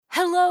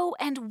Hello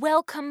and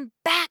welcome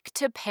back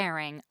to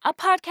Pairing, a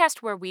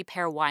podcast where we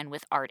pair wine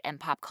with art and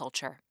pop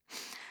culture.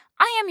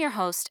 I am your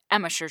host,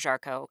 Emma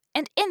Sherjarko,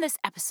 and in this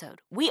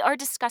episode, we are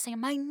discussing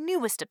my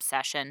newest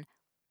obsession,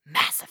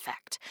 Mass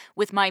Effect,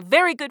 with my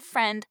very good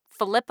friend,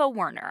 Philippa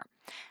Werner.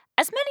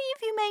 As many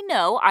of you may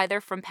know,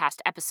 either from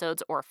past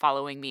episodes or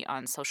following me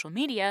on social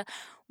media,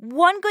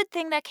 one good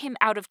thing that came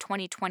out of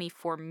 2020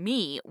 for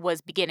me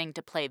was beginning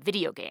to play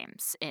video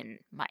games in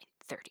my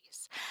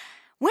 30s.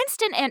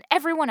 Winston and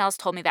everyone else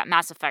told me that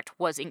Mass Effect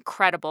was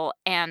incredible,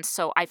 and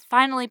so I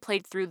finally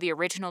played through the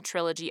original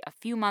trilogy a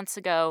few months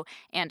ago,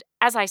 and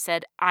as I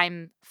said,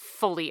 I'm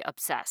fully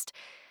obsessed.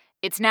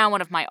 It's now one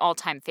of my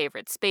all-time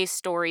favorite space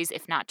stories,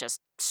 if not just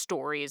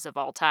stories of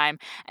all time,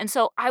 and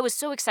so I was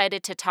so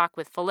excited to talk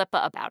with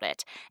Philippa about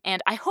it,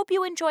 and I hope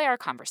you enjoy our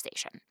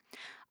conversation.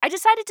 I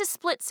decided to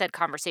split said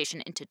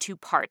conversation into two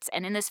parts,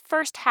 and in this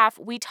first half,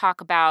 we talk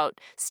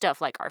about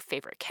stuff like our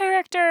favorite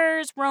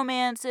characters,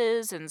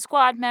 romances, and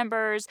squad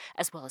members,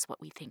 as well as what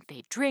we think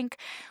they drink,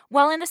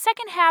 while in the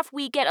second half,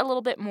 we get a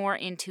little bit more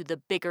into the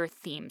bigger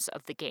themes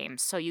of the game,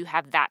 so you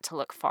have that to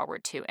look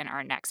forward to in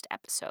our next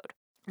episode.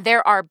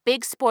 There are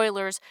big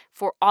spoilers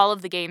for all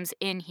of the games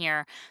in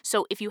here,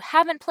 so if you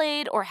haven't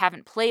played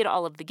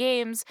all of the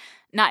games,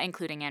 not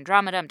including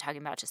Andromeda, I'm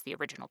talking about just the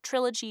original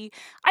trilogy,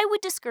 I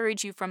would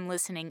discourage you from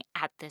listening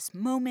at this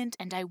moment,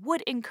 and I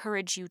would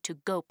encourage you to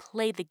go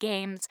play the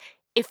games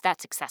if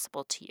that's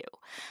accessible to you.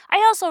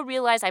 I also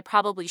realize I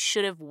probably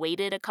should have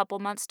waited a couple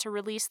months to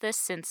release this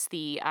since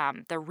the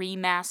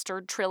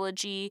remastered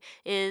trilogy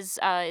is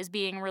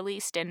being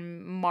released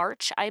in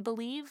March, I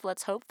believe.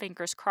 Let's hope,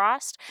 fingers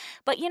crossed.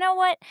 But you know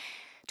what?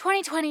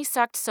 2020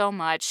 sucked so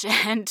much,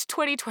 and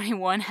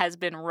 2021 has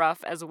been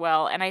rough as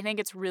well, and I think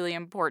it's really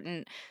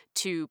important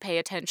to pay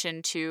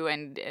attention to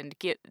and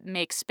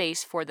make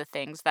space for the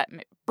things that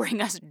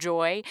bring us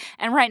joy.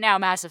 And right now,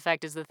 Mass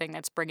Effect is the thing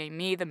that's bringing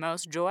me the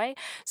most joy,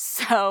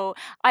 so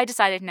I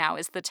decided now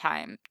is the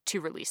time to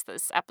release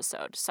this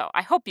episode, so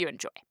I hope you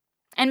enjoy.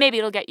 And maybe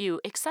it'll get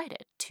you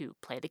excited to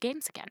play the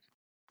games again.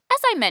 As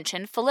I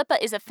mentioned,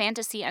 Philippa is a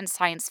fantasy and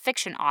science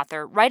fiction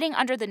author writing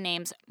under the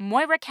names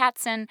Moira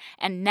Katzen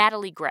and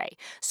Natalie Gray.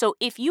 So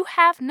if you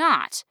have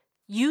not,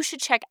 you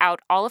should check out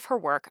all of her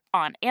work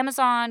on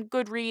Amazon,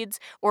 Goodreads,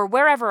 or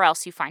wherever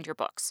else you find your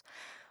books.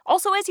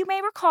 Also, as you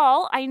may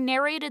recall, I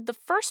narrated the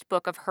first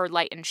book of her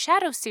Light and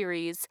Shadow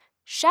series,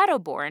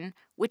 Shadowborn,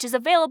 which is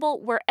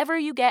available wherever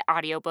you get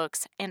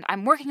audiobooks, and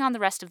I'm working on the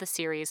rest of the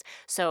series,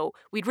 so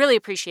we'd really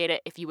appreciate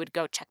it if you would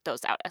go check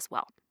those out as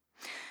well.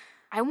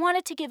 I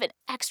wanted to give an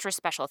extra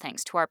special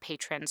thanks to our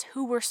patrons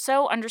who were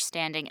so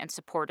understanding and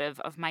supportive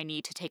of my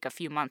need to take a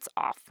few months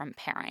off from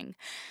pairing.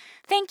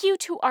 Thank you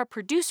to our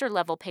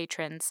producer-level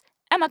patrons,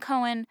 Emma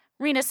Cohen,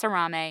 Rena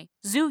Sarame,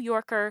 Zoo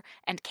Yorker,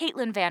 and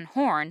Caitlin Van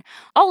Horn,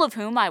 all of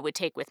whom I would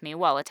take with me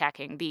while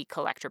attacking the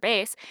collector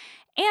base,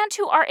 and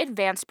to our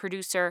advanced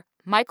producer,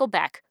 Michael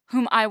Beck,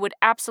 whom I would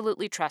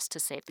absolutely trust to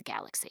save the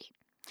galaxy.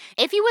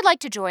 If you would like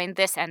to join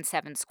this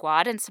N7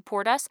 squad and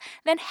support us,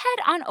 then head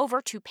on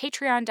over to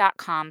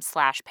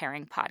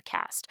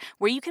patreon.com/pairingpodcast,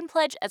 where you can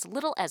pledge as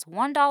little as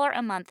 $1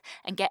 a month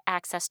and get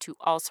access to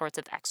all sorts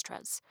of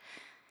extras.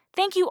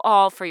 Thank you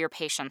all for your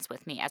patience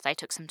with me as I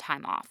took some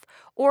time off.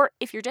 Or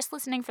if you're just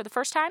listening for the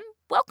first time,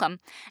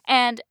 welcome.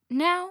 And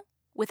now,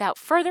 without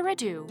further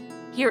ado,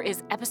 here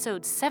is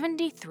episode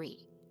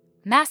 73,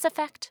 Mass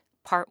Effect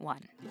Part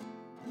 1.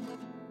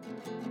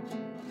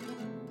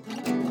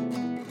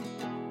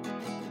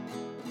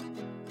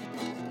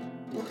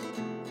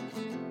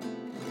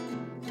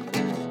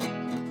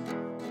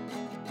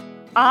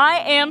 I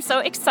am so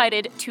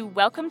excited to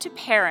welcome to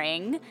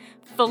Pairing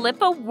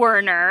Philippa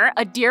Werner,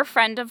 a dear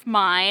friend of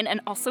mine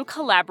and also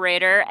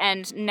collaborator,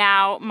 and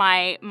now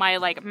my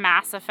like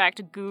Mass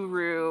Effect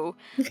guru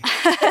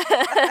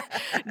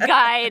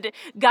guide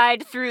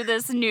through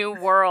this new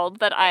world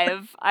that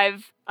I've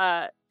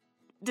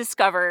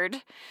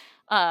discovered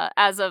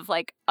as of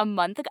like a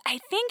month ago. I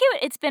think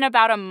it's been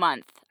about a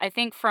month. I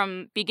think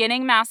from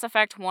beginning Mass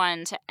Effect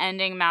 1 to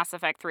ending Mass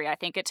Effect 3, I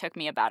think it took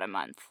me about a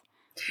month.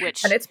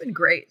 And it's been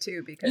great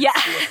too, because you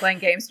were playing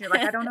games and you're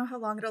like, I don't know how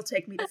long it'll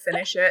take me to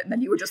finish it, and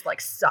then you were just like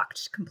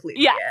sucked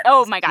completely in.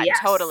 Oh my god, yes.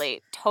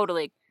 totally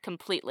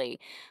completely.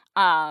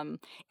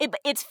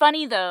 It's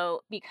funny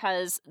though,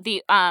 because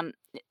the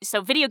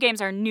so video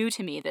games are new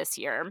to me this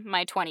year.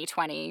 My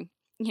 2020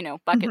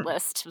 bucket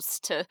list was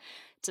to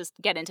just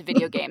get into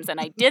video games,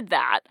 and I did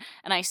that,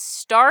 and I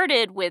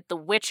started with The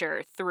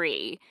Witcher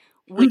 3,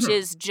 which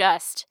is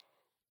just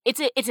it's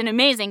an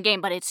amazing game,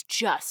 but it's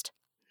just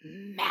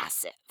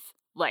massive.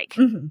 Like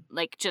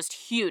just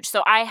huge.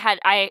 So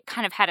I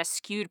kind of had a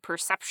skewed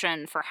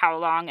perception for how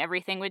long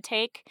everything would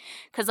take.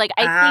 Because I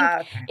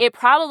think it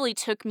probably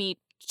took me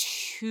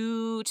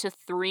 2 to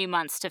 3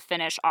 months to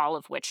finish all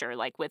of Witcher,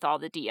 like with all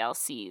the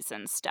DLCs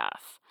and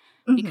stuff.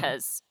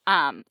 Because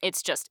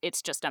it's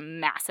just a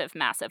massive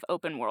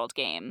open world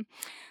game.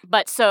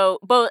 But so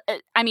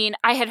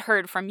I had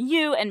heard from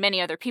you and many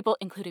other people,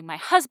 including my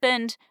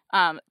husband,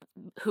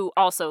 who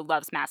also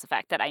loves Mass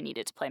Effect, that I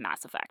needed to play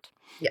Mass Effect.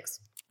 Yes.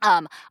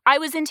 I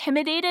was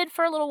intimidated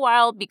for a little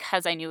while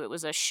because I knew it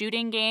was a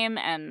shooting game,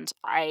 and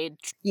I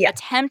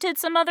attempted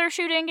some other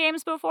shooting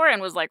games before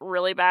and was like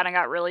really bad and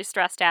got really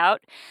stressed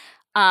out.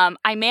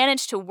 I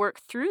managed to work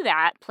through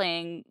that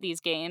playing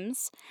these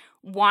games.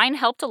 Wine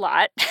helped a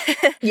lot.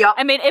 Yeah,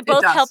 I mean, it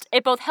both helped.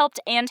 It both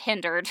helped and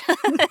hindered.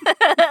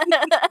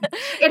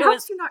 It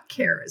helps you not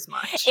care as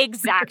much.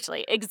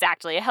 Exactly.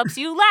 It helps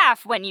you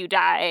laugh when you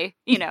die,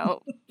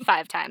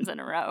 5 times in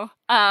a row.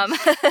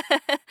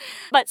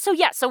 But so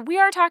we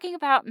are talking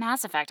about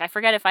Mass Effect. I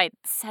forget if I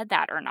said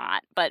that or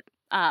not, but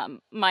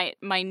my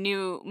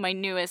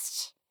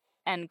newest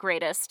and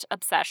greatest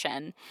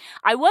obsession.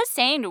 I was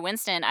saying to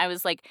Winston, I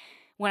was like,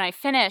 when I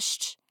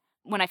finished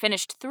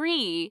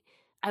 3,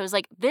 I was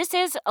like, this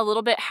is a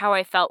little bit how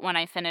I felt when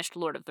I finished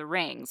Lord of the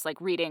Rings, like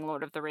reading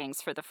Lord of the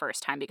Rings for the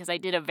first time, because I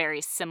did a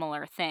very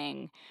similar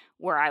thing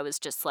where I was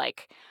just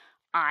like,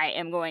 I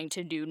am going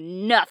to do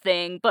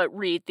nothing but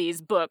read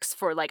these books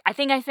for I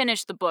think I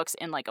finished the books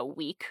in a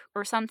week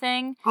or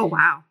something. Oh,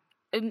 wow.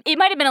 It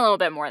might have been a little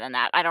bit more than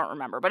that. I don't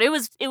remember, but it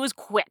was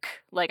quick.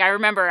 I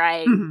remember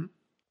I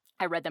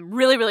read them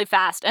really, really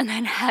fast and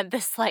then had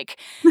this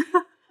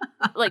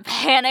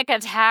panic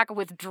attack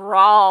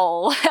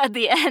withdrawal at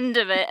the end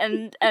of it,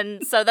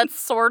 and so that's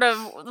sort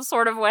of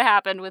what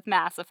happened with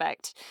Mass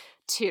Effect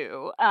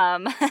 2.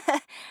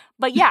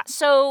 But yeah,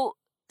 so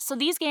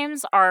these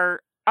games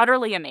are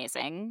utterly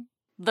amazing.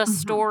 The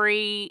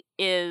story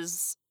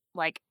is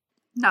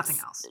nothing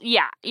else.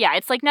 Yeah,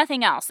 it's like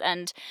nothing else.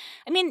 And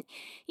I mean,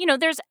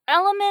 there's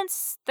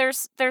elements,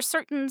 there's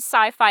certain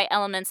sci-fi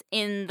elements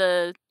in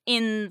the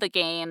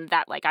game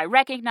that I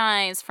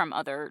recognize from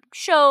other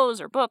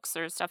shows or books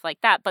or stuff like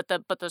that, but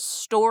the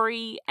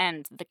story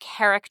and the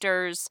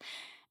characters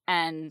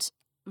and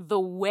the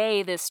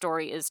way this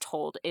story is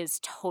told is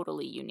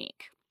totally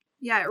unique.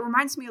 Yeah, it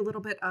reminds me a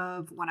little bit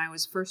of when I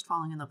was first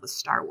falling in love with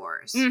Star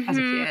Wars as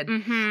a kid.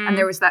 And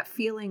there was that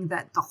feeling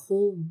that the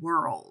whole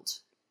world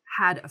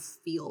had a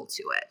feel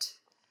to it.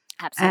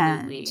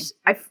 Absolutely. And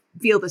I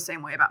feel the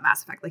same way about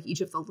Mass Effect.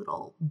 Each of the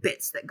little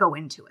bits that go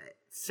into it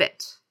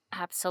fit.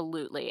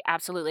 Absolutely.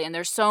 And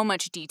there's so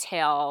much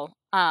detail,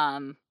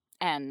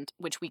 and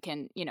which we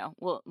can,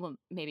 we'll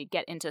maybe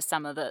get into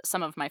some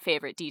of my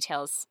favorite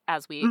details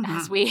as we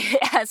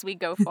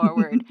go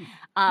forward.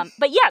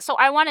 But yeah, so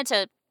I wanted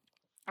to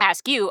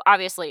ask you,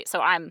 obviously,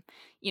 so I'm,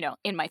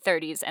 in my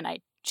 30s and I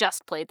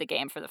just played the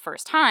game for the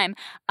first time.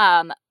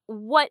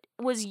 What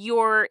was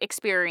your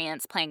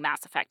experience playing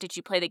Mass Effect? Did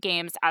you play the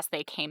games as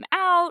they came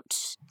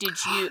out?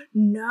 Did you?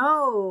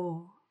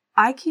 No.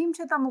 I came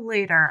to them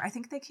later. I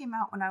think they came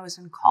out when I was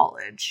in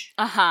college.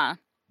 Uh-huh.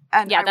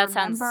 And yeah, that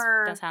sounds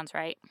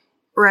right.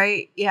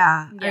 Right?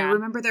 Yeah. I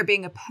remember there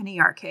being a penny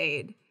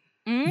arcade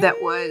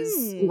that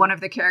was one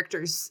of the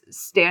characters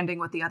standing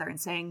with the other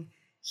and saying,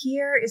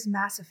 "Here is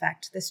Mass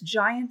Effect. This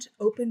giant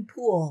open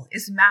pool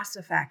is Mass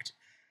Effect.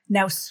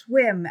 Now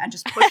swim," and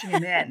just pushing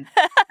him in.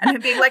 And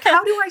him being like,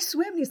 "How do I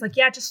swim?" And he's like,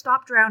 "Yeah, just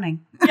stop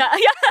drowning." Yeah.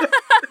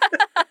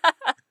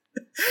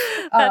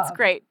 That's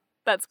great.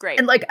 That's great.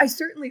 And I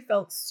certainly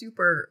felt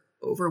super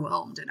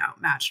overwhelmed and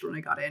outmatched when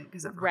I got in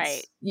because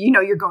everyone's,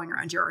 you're going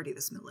around, you're already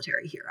this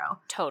military hero.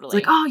 Totally.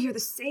 It's oh, you're the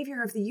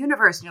savior of the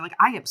universe. And you're like,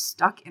 I am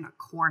stuck in a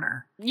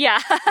corner. Yeah.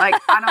 I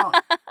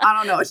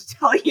don't know what to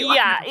tell you.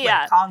 I've never played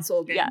a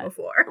console game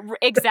before.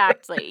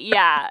 Exactly.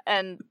 Yeah.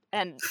 And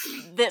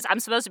this, I'm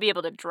supposed to be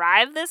able to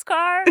drive this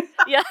car.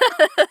 Yeah.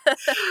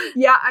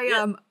 Yeah.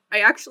 I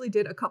actually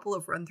did a couple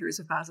of run-throughs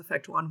of Mass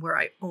Effect 1 where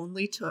I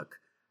only took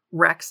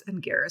Rex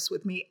and Garrus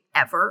with me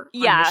ever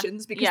on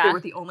missions because they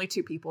were the only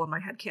two people in my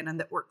headcanon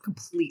that were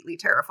completely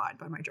terrified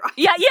by my drive.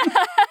 Yeah.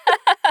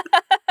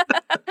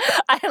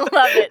 I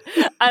love it.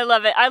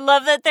 I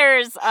love that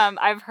there's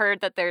I've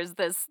heard that there's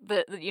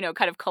the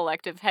kind of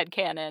collective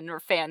headcanon or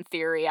fan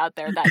theory out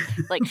there that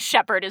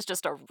Shepard is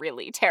just a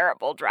really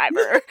terrible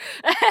driver.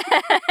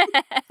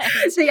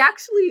 They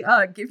actually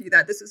give you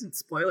that. This isn't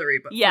spoilery,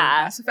 but for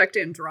Mass Effect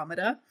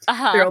Andromeda,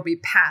 there'll be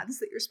paths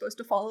that you're supposed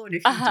to follow, and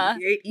if you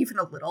deviate even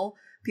a little,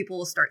 people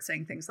will start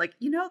saying things like,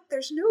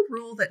 there's no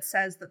rule that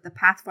says that the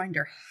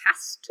Pathfinder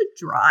has to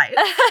drive.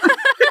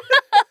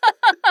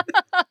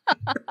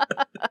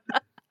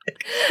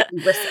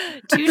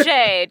 Listen.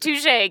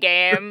 Touche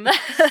game.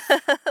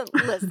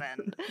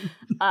 Listen.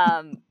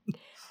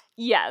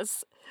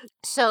 Yes.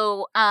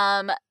 So,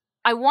 I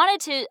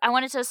wanted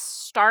to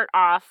start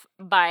off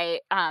by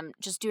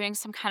just doing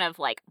some kind of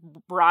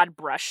broad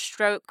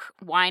brushstroke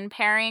wine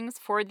pairings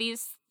for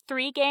these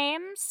 3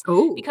 games.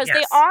 Ooh, because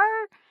yes.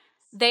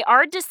 they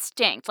are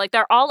distinct.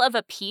 They're all of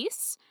a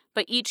piece,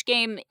 but each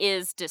game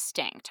is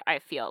distinct, I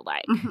feel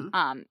like.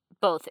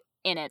 Both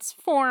in its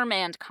form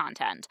and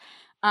content.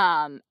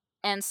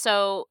 And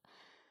so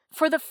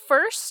for the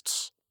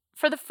first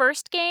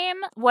game,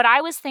 what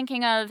I was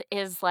thinking of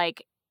is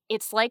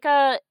it's like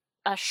a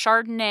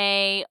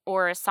Chardonnay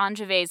or a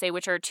Sangiovese,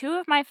 which are 2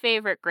 of my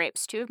favorite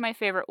grapes, 2 of my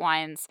favorite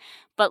wines,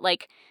 but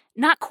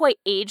not quite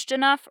aged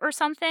enough or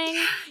something.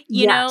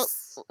 You know,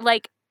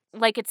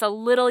 it's a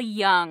little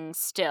young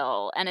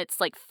still, and it's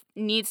like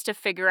needs to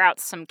figure out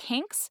some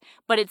kinks,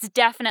 but it's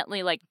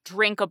definitely like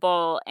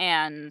drinkable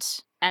and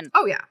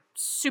oh yeah,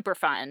 super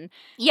fun.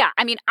 Yeah,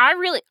 I mean, I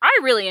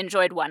really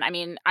enjoyed 1. I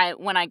mean,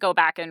 when I go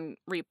back and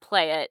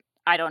replay it,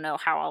 I don't know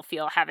how I'll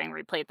feel having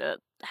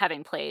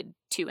played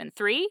 2 and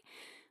 3.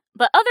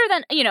 But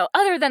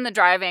other than the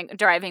driving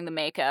the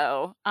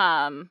Mako,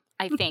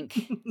 I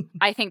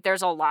think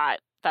there's a lot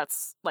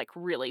that's like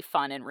really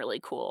fun and really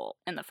cool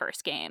in the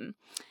first game.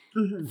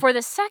 Mm-hmm. For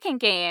the second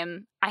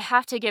game, I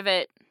have to give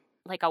it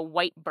like a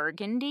white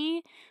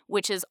Burgundy,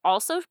 which is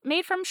also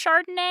made from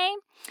Chardonnay,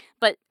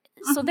 but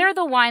so they're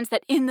the wines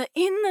that in the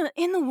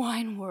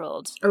wine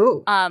world,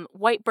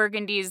 white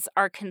Burgundies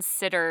are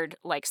considered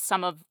like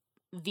some of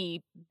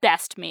the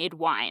best made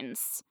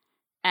wines.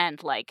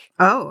 And like,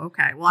 oh,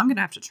 okay. Well, I'm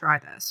gonna have to try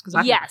this because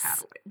I've never had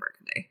a white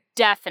Burgundy.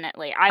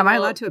 Definitely. Am I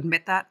allowed to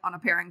admit that on a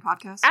pairing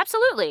podcast?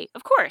 Absolutely,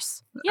 of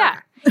course. Yeah,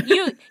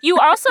 okay. you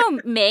also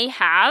may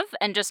have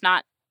and just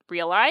not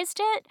realized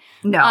it.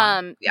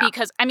 No,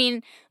 because I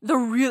mean the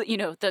real,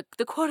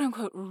 the quote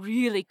unquote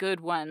really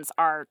good ones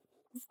are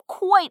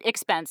quite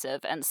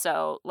expensive, and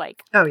so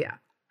like, oh yeah,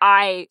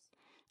 I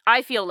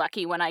feel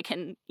lucky when I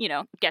can,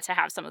 get to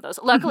have some of those.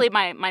 Luckily,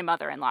 my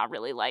mother-in-law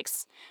really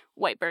likes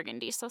white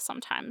Burgundy, so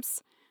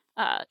sometimes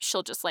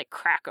she'll just like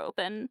crack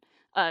open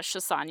a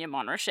Chassagne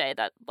Montrachet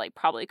that like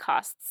probably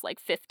costs like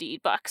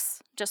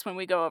 $50 just when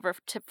we go over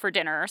for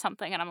dinner or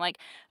something, and I'm like,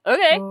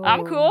 okay,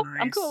 I'm cool. Nice.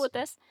 I'm cool with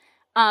this.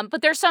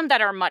 But there's some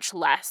that are much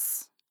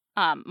less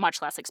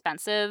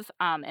expensive.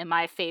 And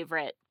my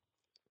favorite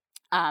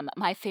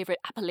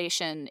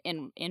appellation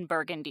in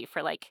Burgundy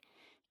for like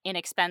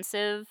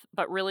inexpensive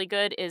but really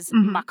good is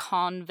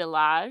Macon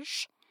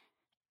Village,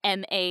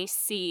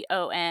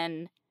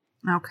 Macon.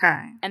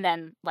 Okay. And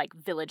then like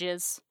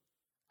villages.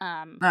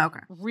 Okay.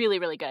 Really,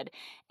 really good.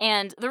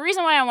 And the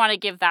reason why I want to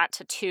give that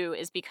to 2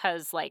 is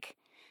because like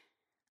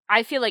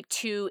I feel like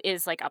 2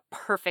 is like a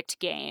perfect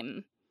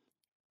game.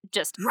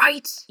 Just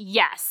right.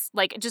 Yes,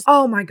 like just.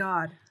 Oh my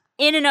god.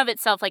 In and of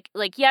itself, like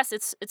yes,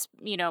 it's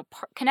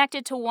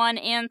connected to 1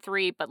 and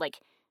 3, but like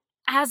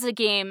as a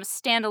game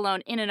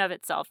standalone in and of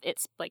itself,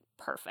 it's like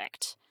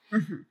perfect.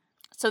 Mm-hmm.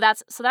 So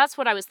that's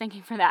what I was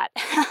thinking for that.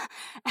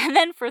 And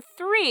then for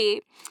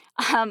 3,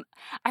 I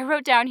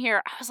wrote down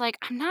here, I was like,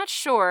 I'm not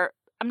sure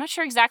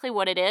exactly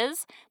what it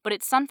is, but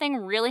it's something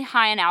really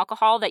high in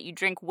alcohol that you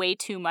drink way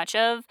too much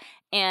of,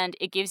 and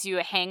it gives you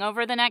a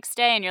hangover the next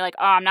day, and you're like,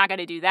 oh, I'm not going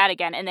to do that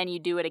again, and then you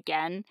do it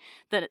again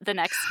the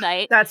next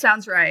night. That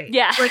sounds right.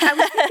 Yeah. Like I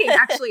was thinking,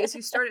 actually, as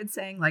you started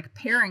saying, like,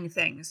 pairing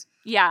things.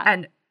 Yeah.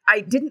 And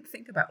I didn't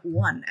think about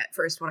 1 at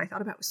first. What I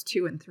thought about was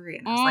 2 and 3.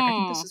 And I was like, I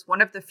think this is one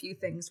of the few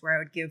things where I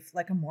would give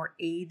like a more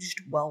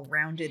aged,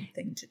 well-rounded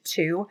thing to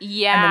 2.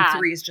 Yeah. And then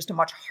 3 is just a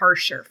much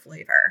harsher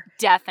flavor.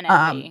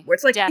 Definitely. Where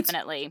it's like,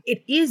 definitely.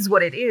 It is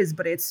what it is,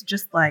 but it's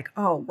just like,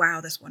 oh, wow,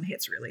 this one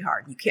hits really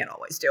hard. You can't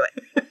always do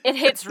it. It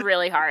hits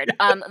really hard.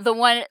 The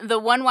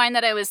one wine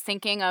that I was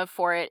thinking of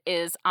for it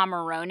is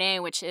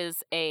Amarone, which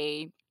is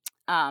it's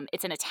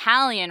an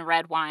Italian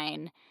red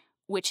wine,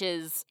 which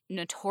is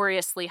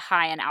notoriously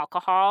high in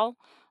alcohol.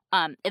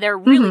 They're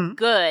really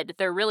good.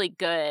 They're really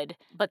good,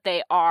 but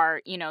they are,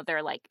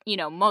 they're like,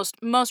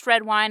 most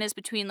red wine is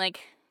between like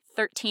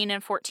 13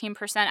 and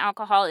 14%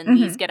 alcohol, and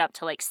these get up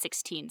to like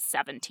 16,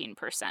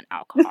 17%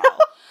 alcohol.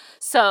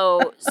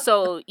 so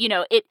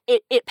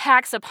it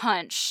packs a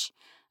punch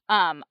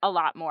a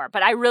lot more.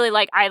 But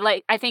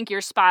I think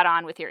you're spot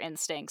on with your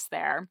instincts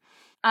there.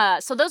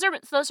 So those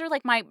are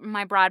like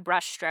my broad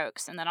brush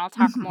strokes, and then I'll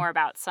talk more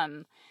about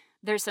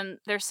there's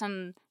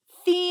some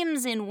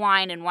themes in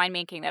wine and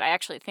winemaking that I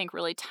actually think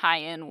really tie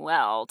in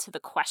well to the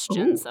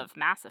questions of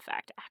Mass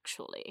Effect,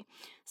 actually.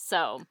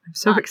 So I'm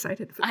so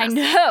excited for this.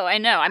 I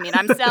know. I mean,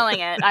 I'm selling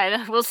it.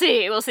 We'll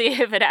see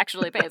if it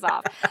actually pays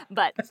off.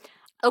 But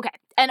okay.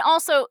 And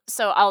also,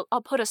 so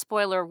I'll put a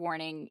spoiler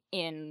warning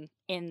in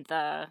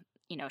the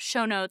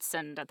show notes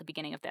and at the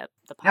beginning of the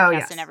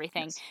podcast and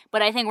everything. Yes.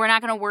 But I think we're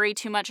not going to worry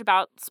too much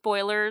about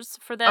spoilers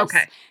for this.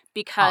 Okay.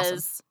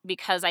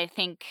 Because I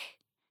think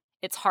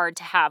it's hard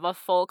to have a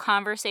full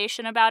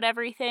conversation about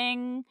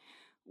everything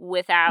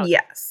without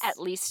at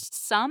least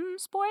some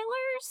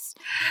spoilers.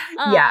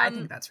 Yeah, I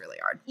think that's really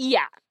hard.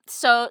 Yeah.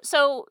 So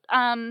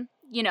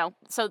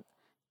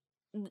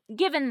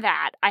given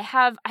that, I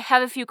have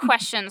a few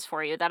questions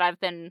for you that I've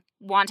been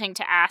wanting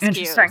to ask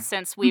you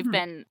since we've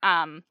been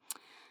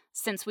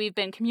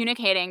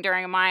communicating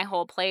during my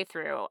whole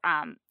playthrough.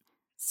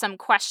 Some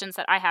questions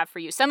that I have for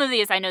you. Some of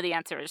these I know the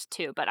answers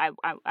to, but I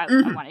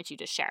wanted you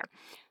to share.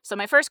 So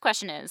my first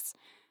question is,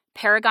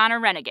 Paragon or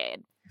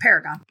Renegade?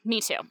 Paragon.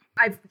 Me too.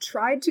 I've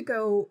tried to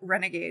go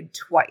Renegade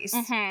twice.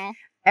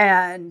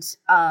 And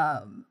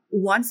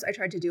once I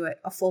tried to do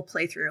a full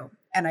playthrough,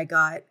 and I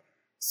got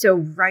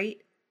right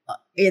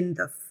in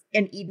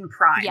Eden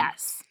Prime.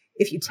 Yes.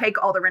 If you take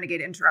all the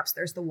Renegade interrupts,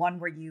 there's the one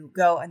where you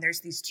go and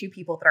there's these 2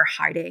 people that are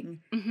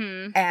hiding.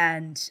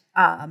 And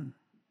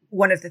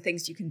one of the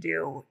things you can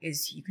do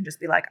is you can just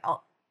be like,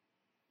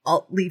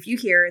 I'll leave you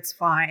here. It's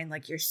fine.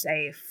 Like, you're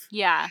safe.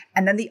 Yeah.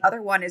 And then the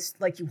other one is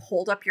like, you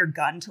hold up your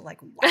gun to like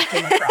whack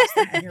him across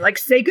the head. You're like,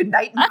 say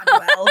goodnight,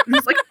 Manuel. And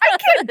he's like, I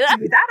can't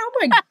do that. Oh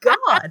my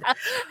God.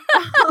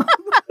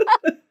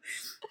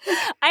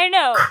 I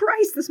know.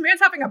 Christ, this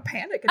man's having a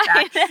panic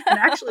attack. And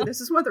actually,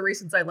 this is one of the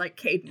reasons I like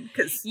Kaidan,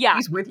 because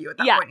he's with you at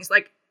that point. He's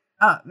like,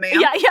 ma'am?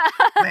 Yeah.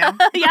 Ma'am?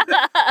 Yeah.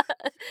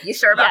 You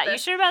sure about this? Yeah, you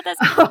sure about this?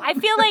 I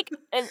feel like,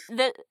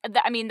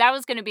 that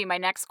was going to be my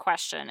next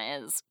question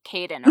is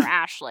Kaidan or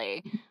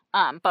Ashley.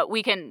 But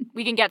we can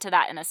get to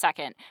that in a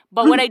second.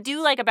 But what I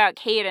do like about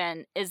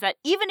Kaidan is that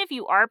even if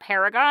you are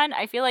Paragon,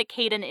 I feel like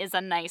Kaidan is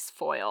a nice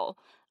foil.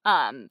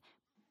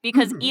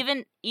 Because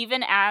even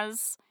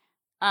as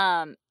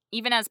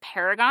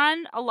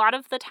Paragon, a lot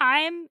of the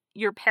time,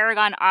 your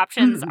Paragon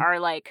options are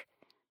like,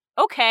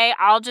 okay,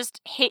 I'll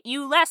just hit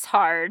you less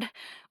hard,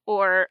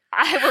 or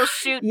I will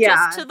shoot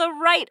just to the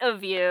right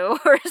of you,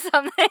 or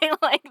something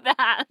like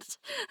that.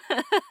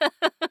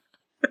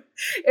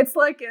 It's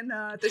like in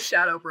the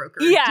Shadow Broker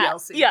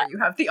DLC, where you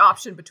have the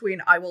option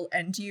between I will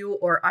end you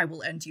or I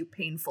will end you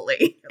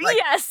painfully. Like,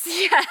 yes.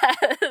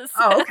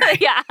 Oh, okay.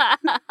 Yeah.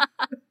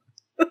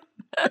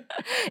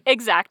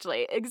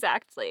 Exactly.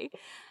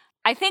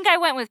 I think I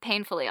went with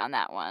painfully on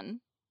that one.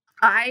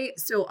 I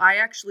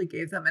actually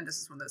gave them, and this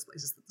is one of those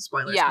places that the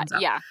spoilers comes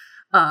up. Yeah.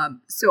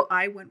 So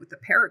I went with the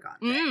Paragon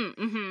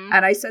thing.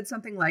 And I said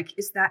something like,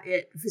 is that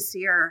it,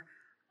 Visir?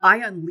 I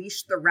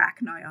unleashed the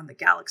Rachni on the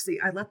galaxy.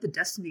 I let the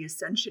Destiny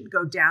Ascension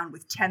go down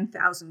with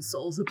 10,000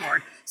 souls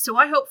aboard. So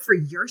I hope for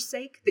your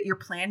sake that your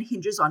plan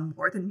hinges on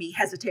more than me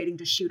hesitating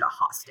to shoot a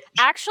hostage.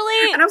 Actually...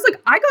 And I was like,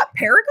 I got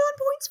Paragon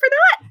points for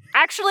that?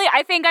 Actually,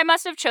 I think I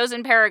must have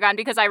chosen Paragon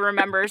because I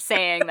remember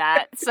saying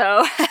that.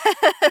 So...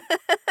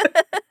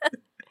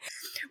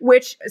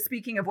 Which,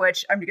 speaking of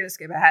which, I'm going to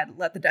skip ahead.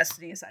 Let the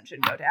Destiny Ascension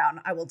go down.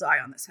 I will die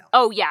on this hill.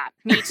 Oh, yeah.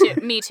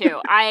 Me too.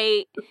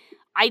 I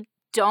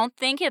don't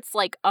think it's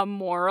like a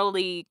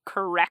morally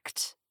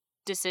correct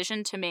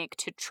decision to make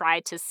to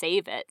try to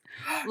save it.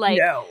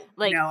 No,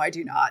 I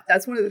do not.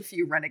 That's one of the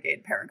few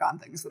Renegade Paragon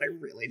things that I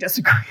really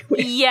disagree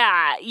with.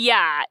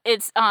 Yeah.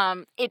 It's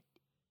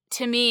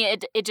to me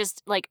it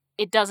just like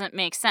it doesn't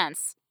make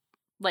sense.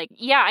 Like,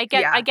 I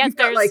get You've there's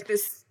got, like,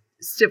 this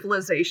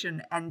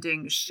civilization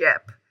ending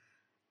ship,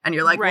 and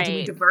you're like, well, do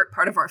we divert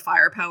part of our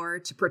firepower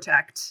to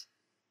protect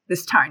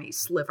this tiny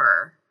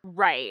sliver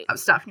of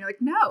stuff? And you're like,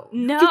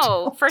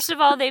 no. First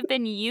of all, they've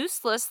been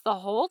useless the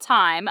whole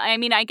time. I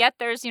mean, I get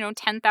there's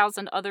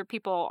 10,000 other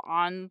people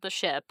on the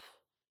ship,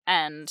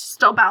 and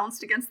still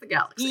balanced against the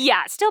galaxy.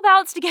 Yeah, still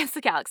balanced against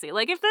the galaxy.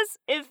 Like,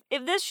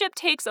 if this ship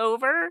takes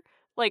over,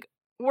 like,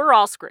 we're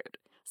all screwed.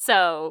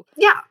 So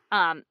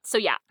I'm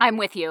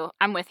with you.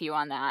 I'm with you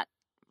on that,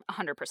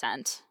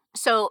 100%.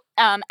 So,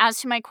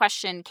 as to my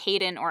question,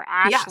 Kaidan or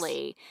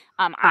Ashley,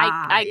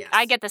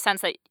 I get the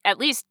sense that at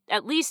least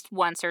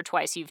once or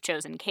twice you've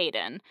chosen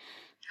Kaidan.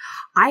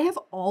 I have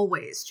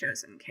always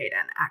chosen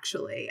Kaidan,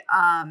 actually.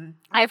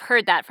 I've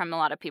heard that from a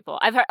lot of people.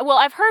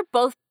 I've heard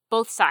both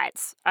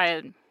sides.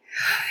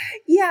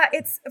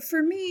 It's,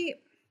 for me,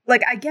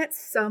 like, I get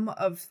some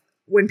of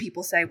when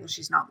people say, well,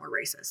 she's not more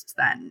racist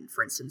than,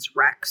 for instance,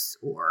 Rex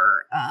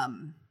or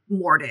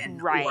Morden.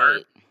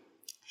 Right.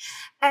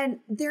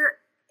 And there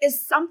is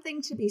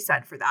something to be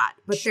said for that.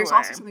 But there's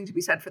also something to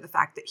be said for the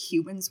fact that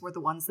humans were the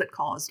ones that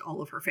caused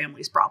all of her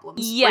family's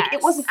problems. Yes. Like,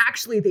 it wasn't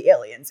actually the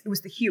aliens. It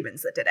was the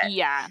humans that did it.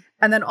 Yeah.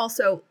 And then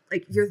also,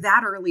 like, you're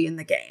that early in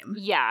the game.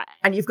 Yeah.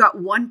 And you've got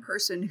one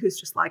person who's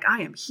just like,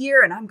 I am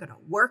here and I'm going to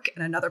work.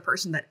 And another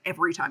person that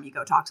every time you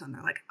go talk to them,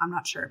 they're like, I'm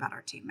not sure about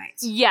our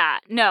teammates. Yeah.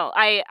 No,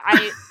 I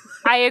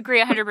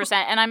agree 100%.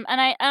 And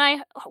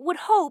I would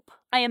hope,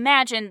 I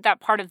imagine that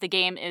part of the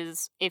game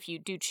is if you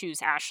do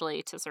choose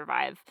Ashley to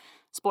survive.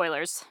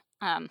 Spoilers.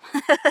 That's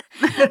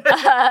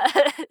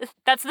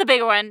the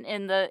big one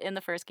in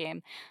the first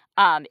game.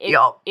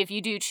 If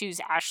you do choose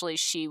Ashley,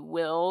 she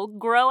will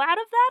grow out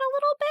of that a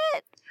little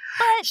bit.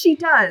 But she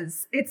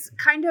does. It's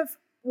kind of,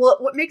 well,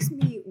 what makes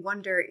me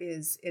wonder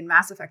is in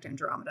Mass Effect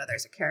Andromeda,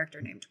 there's a character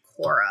named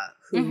Cora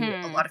who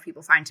a lot of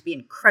people find to be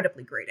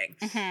incredibly grating.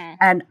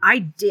 And I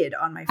did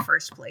on my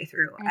first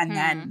playthrough, and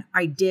then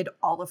I did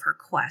all of her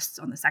quests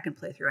on the second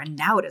playthrough, and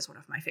now it is one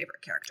of my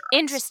favorite character arcs.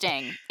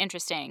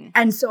 Interesting.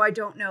 And so I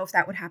don't know if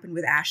that would happen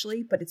with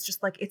Ashley, but it's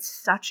just like, it's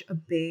such a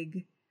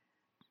big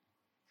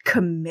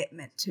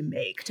commitment to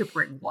make to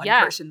bring one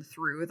person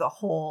through the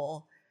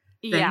whole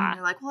thing. And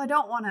you're like, well, I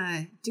don't want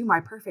to do my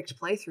perfect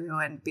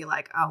playthrough and be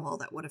like, oh, well,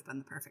 that would have been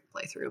the perfect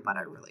playthrough, but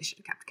I really should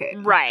have kept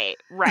Kaidan. Right.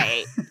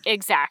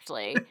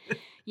 Exactly.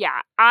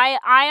 Yeah.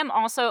 I am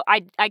also,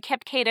 I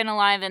kept Kaidan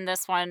alive in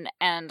this one,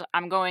 and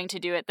I'm going to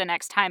do it the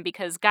next time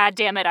because, God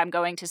damn it, I'm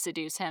going to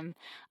seduce him.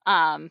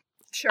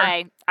 Sure.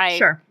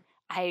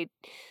 I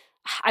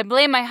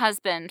blame my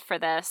husband for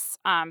this,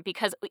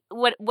 because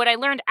what I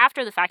learned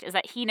after the fact is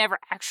that he never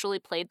actually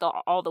played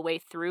all the way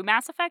through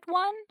Mass Effect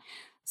 1.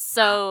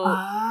 So,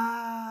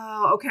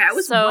 okay. I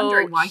was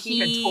wondering why he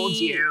had told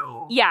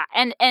you. Yeah,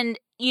 and I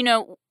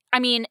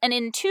mean, and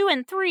in 2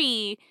 and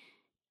 3,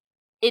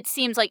 it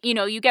seems like, you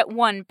know, you get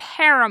one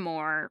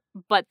paramour,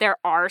 but there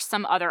are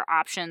some other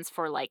options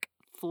for, like,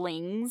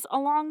 flings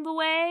along the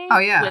way. Oh,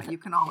 yeah. You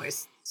can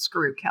always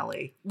screw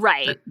Kelly.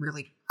 Right. The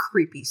really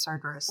creepy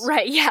Cerberus.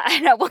 Right, yeah. I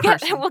know. We'll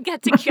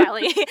get to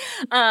Kelly.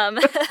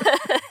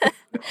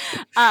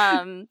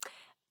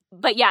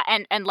 But yeah,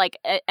 and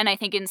I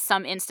think in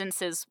some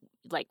instances,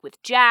 like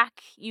with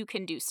Jack, you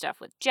can do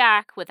stuff with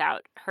Jack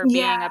without her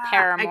being a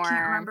paramour. I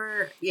can't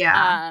remember.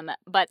 Yeah.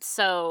 But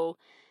so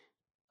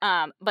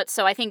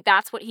I think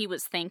that's what he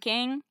was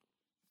thinking.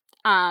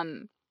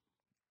 And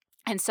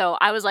so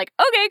I was like,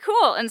 okay,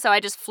 cool. And so I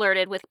just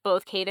flirted with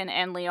both Kaidan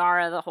and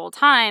Liara the whole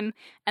time.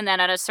 And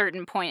then at a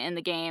certain point in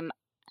the game,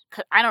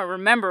 I don't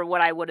remember what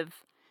I would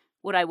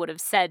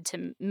have said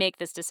to make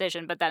this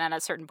decision, but then at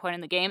a certain point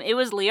in the game, it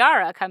was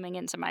Liara coming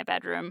into my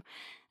bedroom.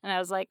 And I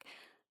was like,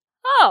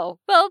 oh,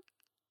 well,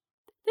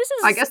 this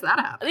is... I guess that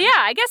happened. Yeah,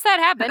 I guess that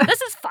happened.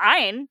 This is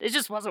fine. It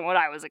just wasn't what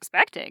I was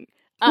expecting.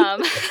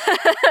 You're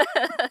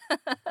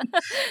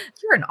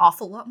an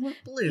awful lot more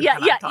blue than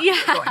I thought you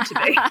were going to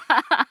be.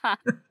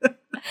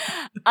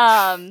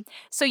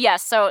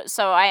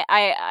 So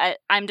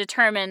I'm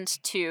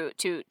determined to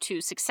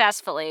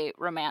successfully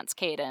romance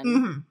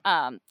Kaidan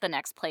the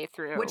next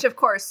playthrough, which of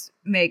course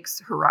makes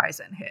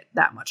Horizon hit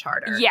that much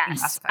harder.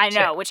 Yes, I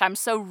know, which I'm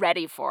so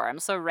ready for. I'm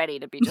so ready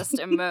to be just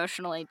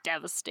emotionally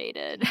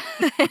devastated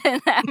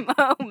in that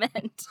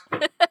moment.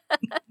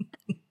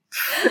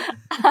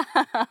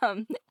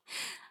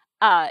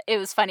 It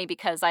was funny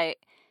because I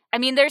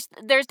mean, there's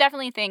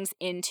definitely things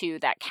in 2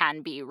 that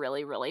can be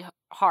really, really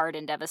hard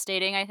and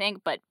devastating, I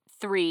think, but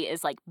 3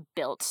 is like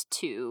built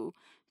to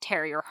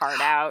tear your heart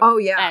out. Oh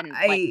yeah, and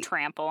like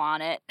trample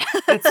on it.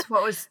 It's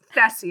what was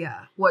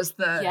Thessia was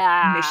the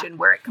mission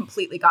where it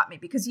completely got me,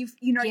 because you've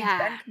been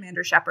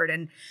Commander Shepard,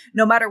 and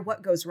no matter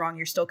what goes wrong,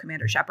 you're still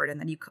Commander Shepard, and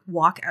then you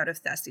walk out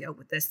of Thessia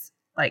with this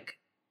like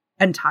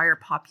entire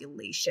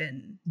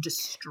population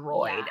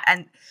destroyed,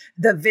 and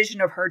the vision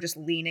of her just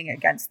leaning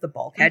against the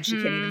bulkhead,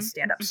 she can't even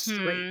stand up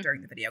straight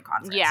during the video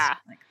conference.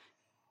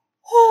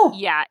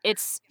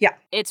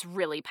 It's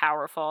really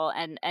powerful,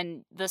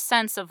 and the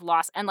sense of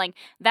loss, and like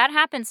that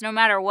happens no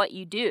matter what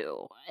you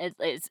do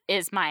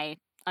is my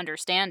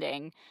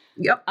understanding.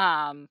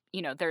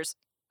 There's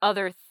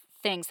other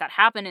things that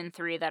happen in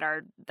 3 that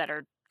are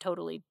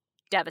totally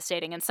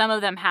devastating, and some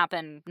of them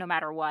happen no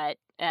matter what,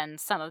 and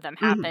some of them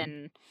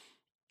happen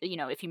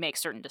if you make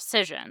certain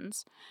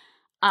decisions.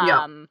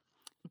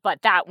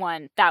 But that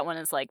one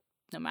is like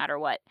no matter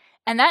what.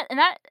 And that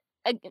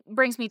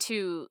brings me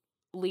to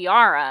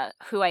Liara,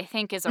 who I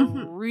think is a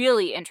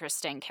really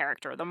interesting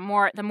character. The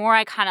more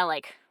I kind of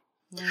like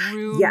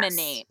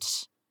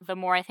ruminate, the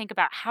more I think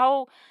about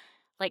how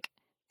like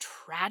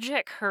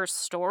tragic her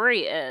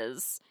story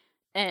is.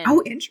 And,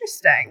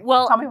 interesting.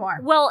 Well, tell me more.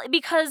 Well,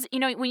 because,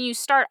 when you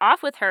start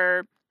off with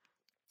her,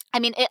 I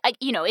mean,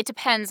 it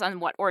depends on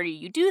what order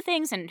you do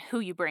things and who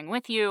you bring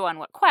with you on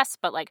what quests,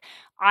 but, like,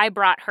 I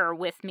brought her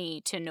with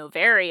me to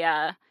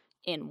Noveria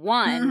in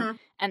 1,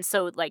 and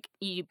so, like,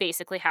 you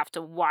basically have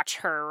to watch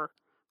her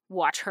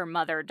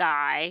mother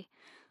die,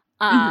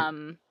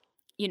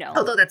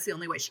 Although that's the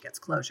only way she gets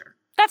closure.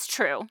 That's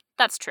true.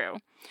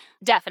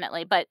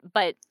 Definitely, but...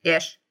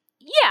 Ish.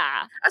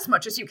 Yeah. As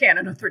much as you can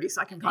in a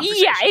 30-second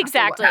conversation. Yeah,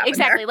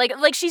 exactly.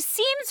 Like she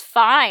seems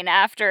fine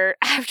after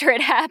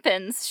it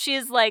happens.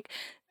 She's like...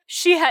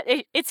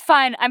 it's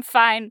fine. I'm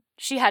fine.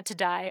 She had to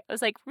die. I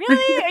was like,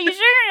 really? Are you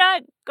sure you're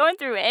not going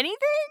through anything?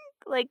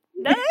 Like,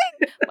 nothing?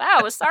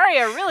 Wow, sorry,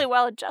 are really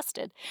well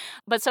adjusted.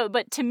 But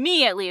to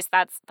me, at least,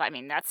 that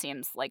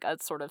seems like a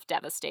sort of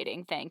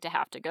devastating thing to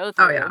have to go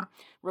through,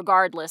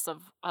 regardless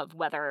of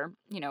whether,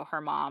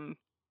 her mom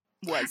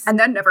was. And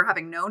then never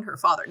having known her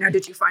father. Now,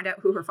 did you find out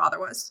who her father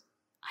was?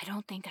 I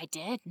don't think I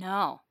did,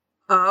 no.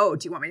 Oh,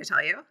 do you want me to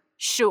tell you?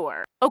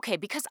 Sure. Okay,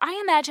 because I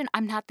imagine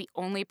I'm not the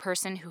only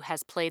person who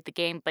has played the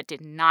game but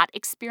did not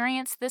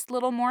experience this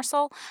little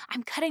morsel.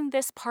 I'm cutting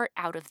this part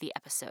out of the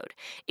episode.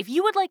 If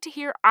you would like to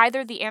hear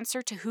either the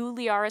answer to who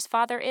Liara's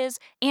father is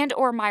and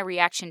or my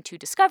reaction to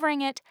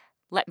discovering it,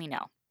 let me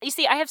know. You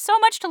see, I have so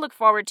much to look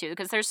forward to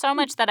because there's so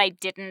much that I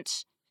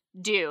didn't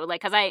do.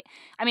 Like, because I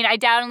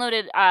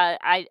downloaded,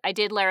 I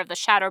did Lair of the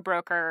Shadow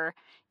Broker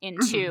in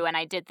 2, and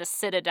I did the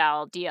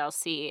Citadel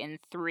DLC in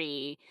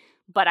 3.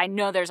 But I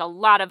know there's a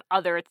lot of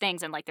other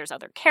things, and like there's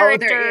other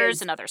characters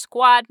and other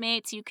squad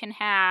mates you can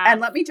have. And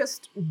let me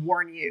just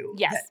warn you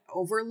that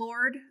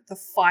Overlord, the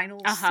final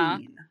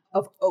scene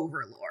of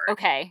Overlord,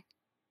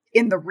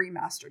 in the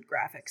remastered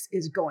graphics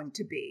is going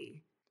to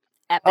be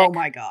epic. Oh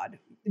my god.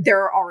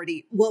 There are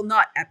already, well,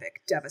 not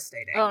epic,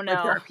 devastating. Oh no.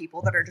 Like, there are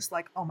people that are just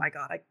like, oh my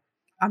god,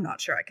 I'm not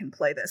sure I can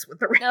play this with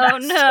the remaster.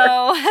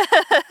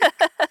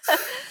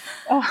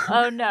 Oh no.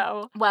 Oh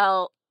no.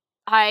 Well,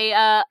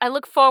 I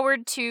look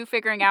forward to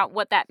figuring out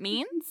what that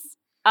means.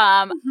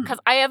 Because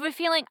I have a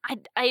feeling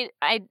I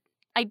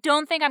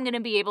don't think I'm going to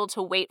be able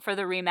to wait for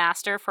the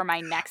remaster for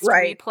my next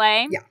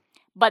replay. Yeah.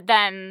 But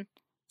then,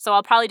 so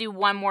I'll probably do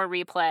one more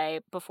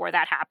replay before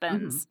that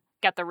happens.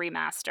 Get the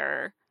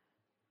remaster,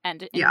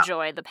 and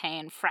enjoy the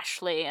pain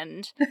freshly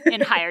and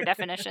in higher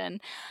definition.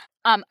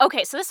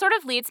 Okay, so this sort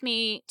of leads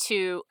me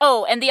to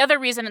and the other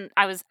reason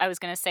I was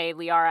going to say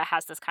Liara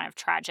has this kind of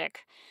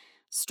tragic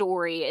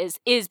story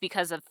is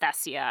because of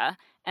Thessia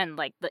and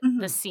like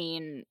the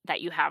scene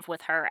that you have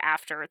with her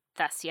after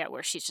Thessia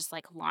where she's just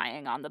like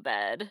lying on the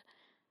bed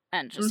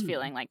and just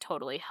feeling like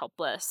totally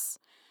helpless.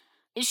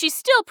 She's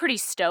still pretty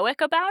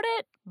stoic about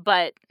it,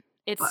 but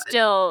it's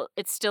still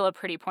a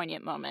pretty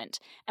poignant moment.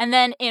 And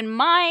then in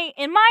my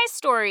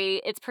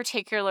story, it's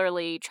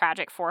particularly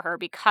tragic for her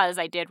because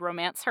I did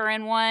romance her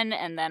in 1,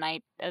 and then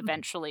I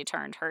eventually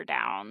turned her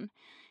down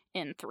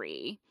in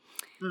 3.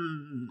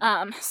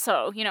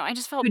 So I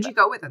just felt. Who'd you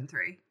go with in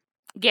 3?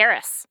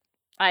 Garrus.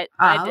 I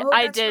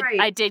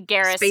did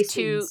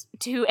Garrus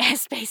to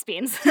Space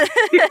Beans.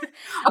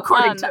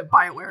 According to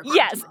BioWare.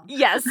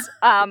 Yes.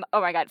 Oh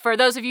my God. For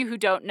those of you who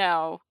don't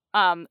know,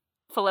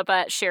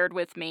 Philippa shared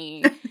with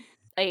me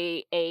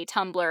a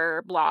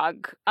Tumblr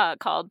blog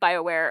called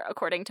BioWare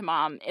According to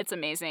Mom. It's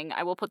amazing.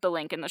 I will put the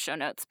link in the show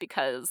notes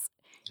because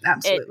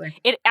absolutely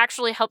it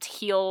actually helped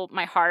heal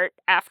my heart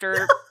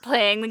after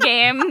playing the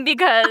game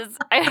because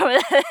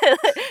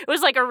it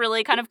was like a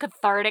really kind of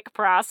cathartic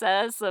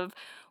process of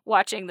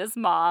watching this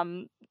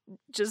mom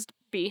just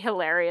be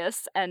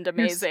hilarious and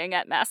amazing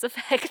at Mass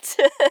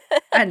Effect.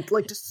 And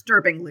like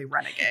disturbingly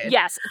renegade.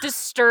 Yes,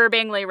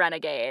 disturbingly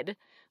renegade.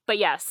 But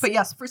yes,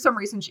 for some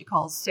reason she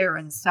calls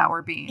Saren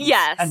sour beans.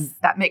 Yes. And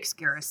that makes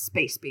Garrus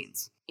space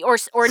beans. Or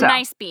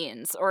nice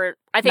beans. Or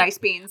I think nice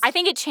beans. I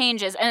think it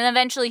changes and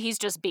eventually he's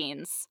just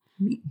beans.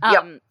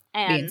 Yep.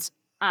 Beans.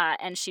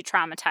 And she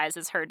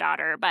traumatizes her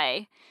daughter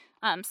by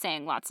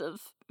saying lots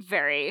of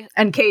very...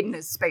 And Kaidan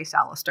is Space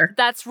Alistair.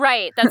 That's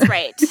right. It's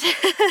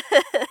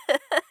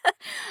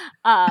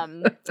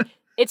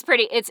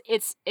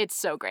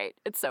so great.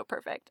 It's so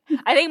perfect.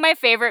 I think my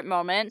favorite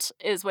moment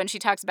is when she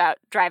talks about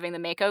driving the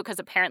Mako, because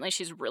apparently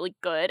she's really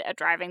good at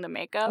driving the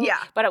Mako. Yeah.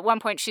 But at one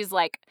point she's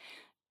like,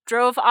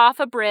 drove off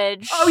a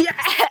bridge. Oh, yeah.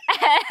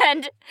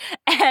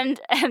 and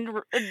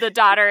the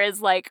daughter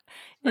is like,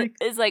 oh,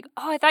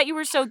 I thought you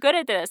were so good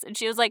at this. And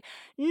she was like,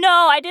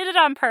 no, I did it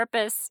on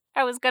purpose.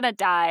 I was gonna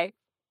die.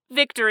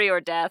 Victory or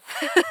death.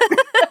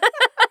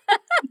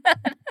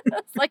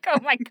 It's like, oh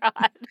my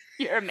God,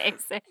 you're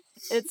amazing.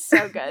 It's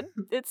so good.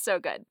 It's so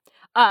good.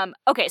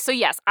 Okay, so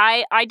yes,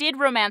 I did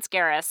romance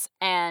Garrus,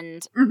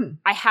 and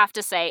I have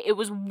to say, it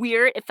was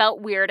weird. It felt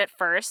weird at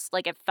first.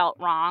 Like, it felt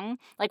wrong.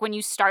 Like, when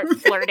you start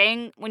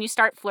flirting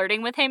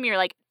with him, you're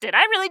like, did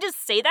I really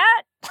just say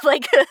that?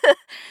 Like,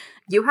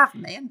 you have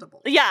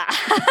mandibles. Yeah,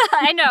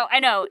 I know.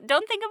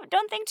 Don't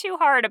think too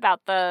hard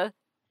about the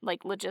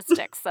like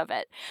logistics of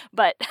it,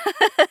 but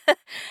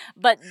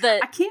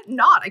I can't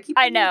not. I keep.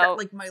 I know. That,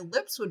 like my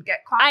lips would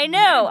get caught. I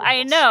know.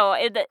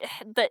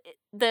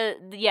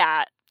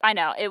 Yeah. I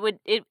know. It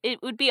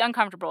would be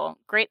uncomfortable.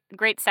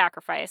 Great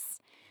sacrifice.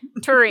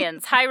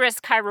 Turians, high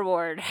risk, high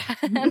reward.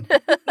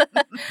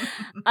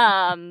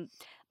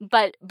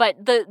 But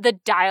the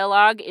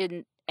dialogue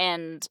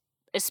and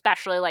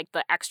especially like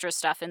the extra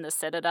stuff in the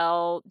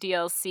Citadel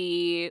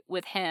DLC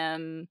with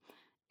him.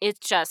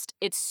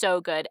 It's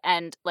so good.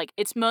 And like,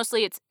 it's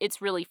really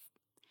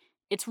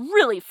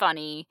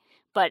funny,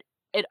 but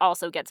it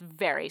also gets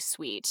very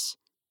sweet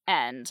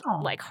and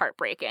like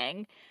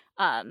heartbreaking,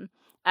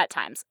 at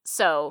times.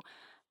 So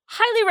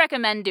highly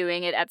recommend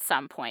doing it at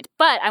some point.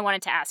 But I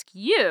wanted to ask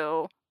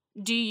you,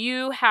 do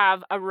you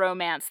have a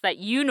romance that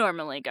you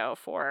normally go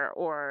for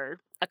or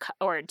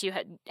do you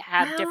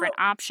have different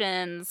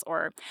options?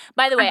 Or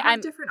by the way, I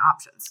have different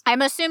options.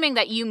 I'm assuming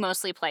that you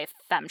mostly play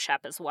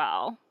FemShep as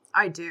well.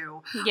 I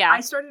do. Yeah.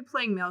 I started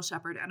playing Male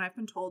Shepherd, and I've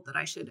been told that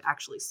I should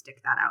actually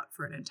stick that out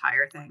for an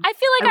entire thing. I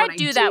feel like I'd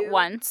do that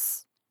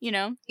once,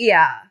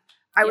 Yeah.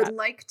 I would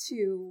like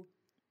to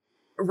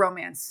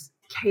romance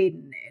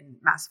Kaidan in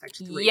Mass Effect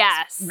 3.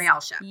 Yes. Male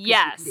Shep.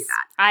 Yes. You can do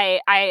that.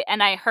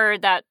 I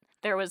heard that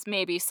there was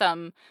maybe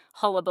some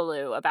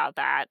hullabaloo about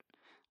that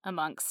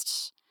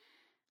amongst,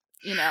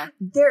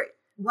 There,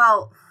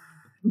 well...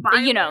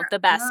 BioWare, the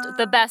best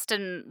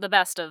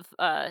of,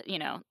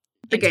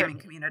 the gaming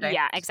community.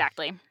 Yeah,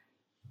 exactly.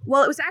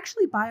 Well, it was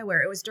actually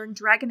BioWare. It was during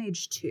Dragon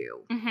Age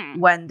 2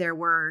 when there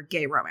were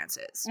gay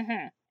romances.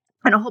 Mm-hmm.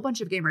 And a whole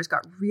bunch of gamers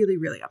got really,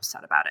 really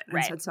upset about it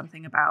and said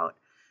something about,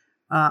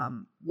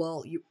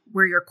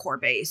 we're your core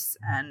base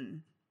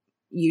and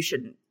you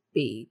shouldn't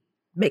be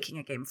making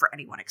a game for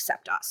anyone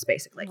except us,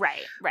 basically.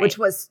 Right. Which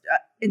was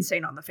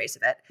insane on the face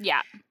of it.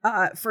 Yeah.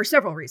 For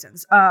several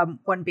reasons.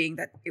 One being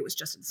that it was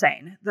just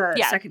insane.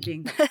 The second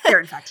being that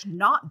they're in fact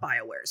not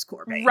BioWare's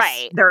core base.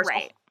 Right.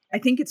 I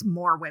think it's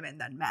more women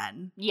than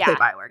men play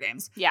BioWare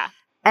games. Yeah.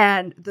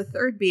 And the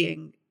third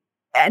being,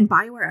 and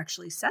BioWare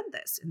actually said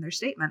this in their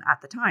statement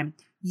at the time,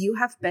 you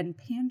have been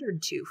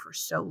pandered to for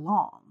so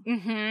long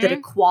that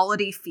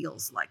equality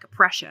feels like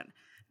oppression.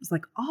 It's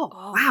like,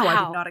 wow,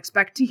 I did not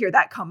expect to hear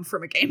that come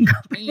from a game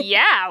company.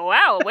 Yeah,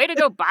 wow, way to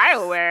go,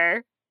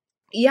 BioWare.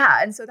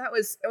 Yeah, and so it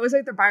was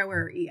either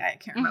BioWare or EA. I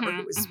can't remember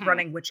who was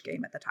running which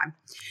game at the time.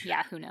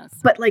 Yeah, who knows?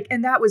 But like,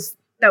 and that was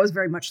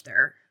very much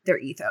their their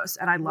ethos,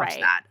 and I loved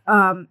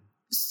that.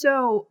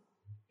 So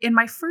in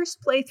my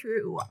first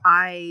playthrough,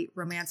 I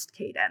romanced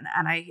Kaidan,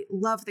 and I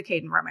love the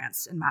Kaidan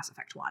romance in Mass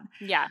Effect 1.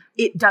 Yeah.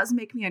 It does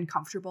make me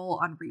uncomfortable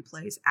on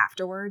replays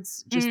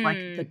afterwards, just like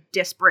the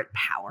disparate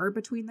power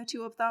between the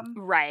two of them.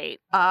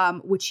 Right.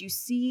 Which you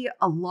see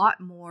a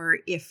lot more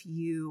if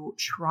you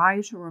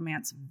try to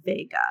romance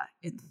Vega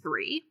in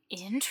 3.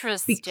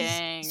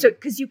 Interesting.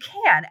 Because you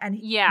can, and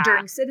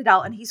during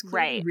Citadel, and he's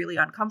clearly really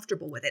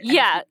uncomfortable with it. And if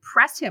you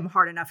press him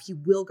hard enough, he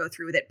will go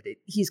through with it, but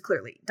he's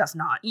clearly does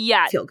not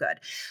feel good.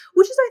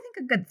 Which is, I think,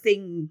 a good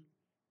thing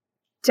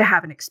to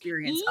have an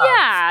experience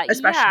of,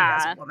 especially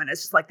as a woman.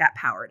 It's just like that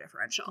power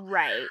differential.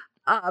 Right.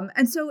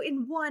 And so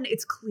in 1,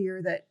 it's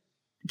clear that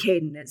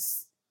Kaidan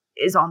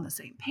is on the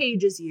same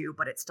page as you,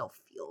 but it still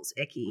feels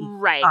icky.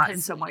 Right.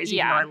 In some ways,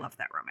 even though I love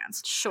that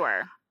romance.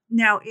 Sure.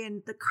 Now,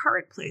 in the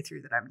current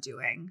playthrough that I'm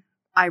doing,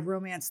 I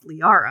romanced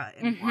Liara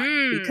in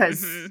 1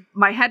 because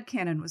my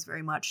headcanon was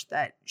very much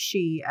that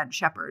she and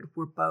Shepard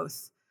were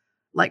both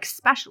like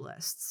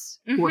specialists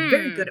who were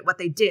very good at what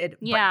they did,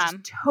 but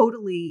just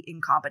totally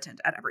incompetent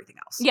at everything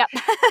else. Yep.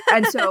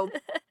 And so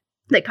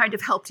they kind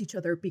of helped each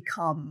other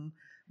become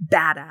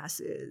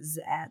badasses,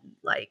 and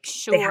like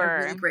they had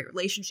a really great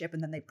relationship,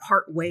 and then they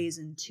part ways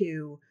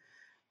into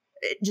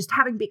just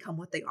having become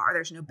what they are.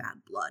 There's no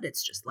bad blood.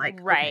 It's just like,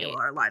 okay, well,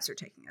 our lives are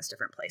taking us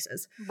different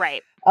places.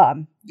 Right.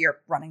 You're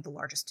running the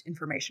largest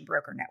information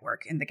broker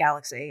network in the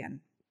galaxy,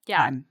 and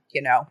I'm,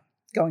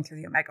 going through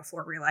the Omega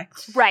 4 relay.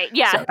 Right,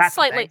 yeah. So that's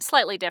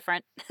slightly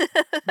different.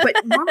 But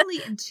normally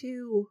in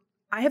 2,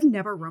 I have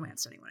never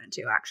romanced anyone in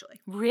 2,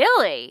 actually.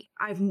 Really?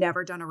 I've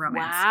never done a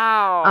romance.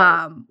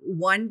 Wow.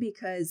 1,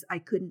 because I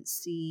couldn't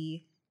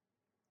see,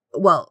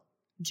 well,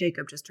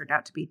 Jacob just turned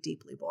out to be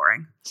deeply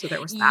boring. So there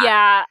was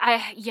that.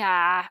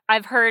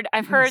 I've heard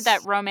that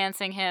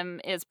romancing him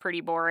is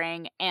pretty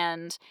boring,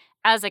 and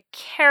as a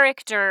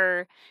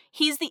character,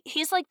 he's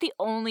like the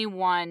only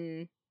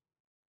one,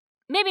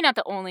 maybe not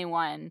the only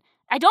one.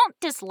 I don't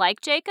dislike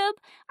Jacob.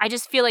 I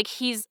just feel like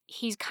he's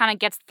kind of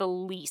gets the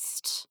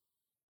least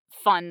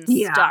fun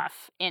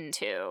stuff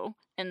into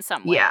in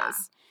some ways. Yeah.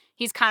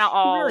 He's kind of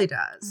all really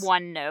does.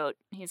 One note.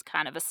 He's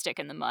kind of a stick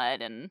in the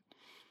mud, and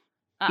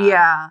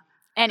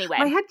Anyway.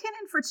 My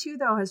headcanon for 2,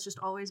 though, has just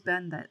always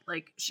been that,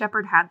 like,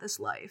 Shepard had this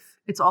life.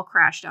 It's all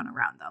crashed down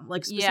around them.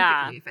 Like,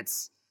 specifically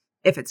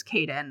if it's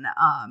Kaidan,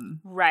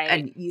 right,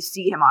 and you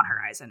see him on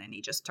Horizon and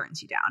he just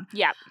turns you down.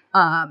 Yeah.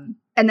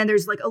 And then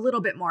there's like a little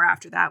bit more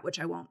after that,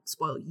 which I won't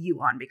spoil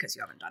you on because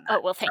you haven't done that.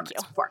 Oh, well, thank you.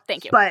 Before.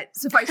 Thank you. But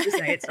suffice to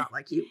say, it's not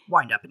like you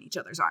wind up in each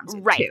other's arms.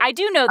 Right. 2. I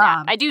do know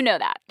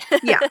that.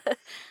 Yeah.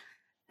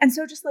 And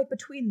so just like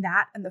between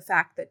that and the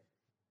fact that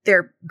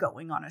they're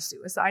going on a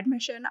suicide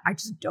mission, I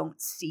just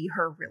don't see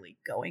her really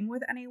going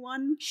with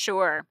anyone.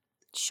 Sure.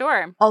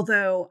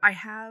 Although I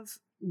have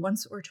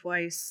once or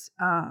twice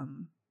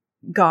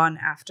gone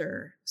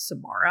after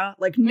Samara,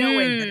 like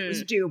knowing that it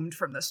was doomed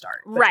from the start.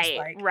 But right, just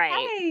like,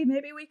 right. Hey,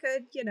 maybe we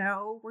could,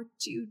 we're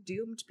 2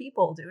 doomed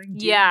people doing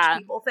doomed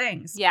people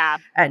things. Yeah.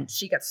 And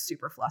she gets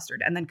super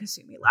flustered, and then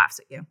Kasumi laughs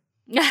at you.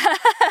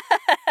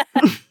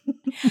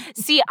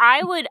 See,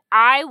 I would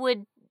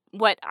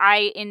what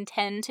I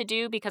intend to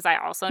do, because I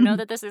also know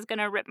that this is going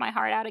to rip my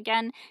heart out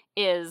again,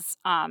 is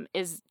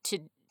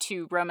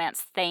to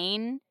romance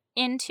Thane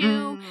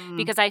into,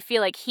 because I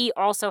feel like he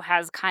also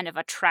has kind of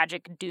a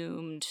tragic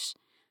doomed,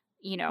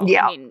 I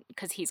mean,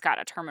 because he's got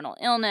a terminal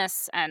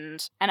illness,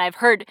 and I've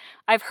heard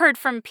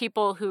from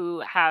people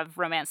who have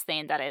romanced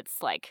Thane that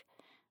it's like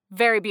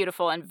very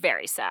beautiful and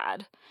very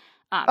sad.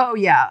 Oh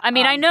yeah. I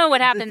mean, I know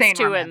what happens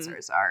to him.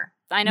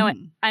 I know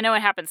I know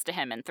what happens to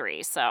him in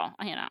 3, so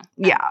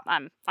Yeah.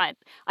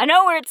 I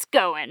know where it's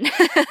going.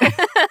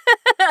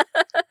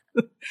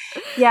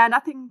 Yeah,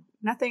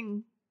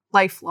 nothing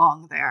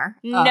lifelong there.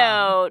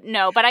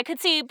 No, but I could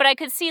see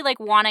like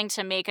wanting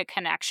to make a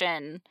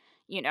connection,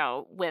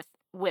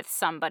 with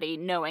somebody,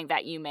 knowing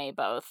that you may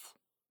both,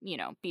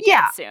 be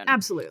dead soon.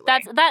 Absolutely.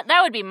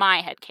 That would be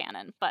my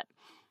headcanon, but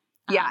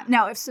yeah.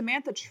 Now, if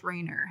Samantha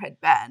Traynor had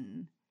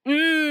been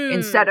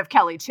instead of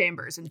Kelly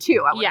Chambers in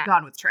 2, I would have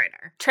gone with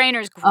Traynor.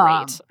 Traynor's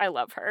great. I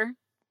love her.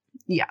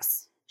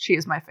 Yes. She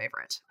is my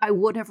favorite. I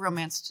would have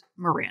romanced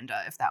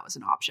Miranda if that was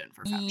an option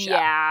for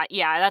FemShep.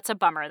 Yeah, that's a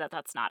bummer that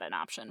that's not an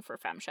option for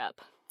FemShep.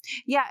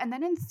 Yeah, and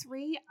then in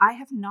 3, I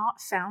have not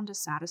found a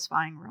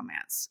satisfying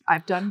romance.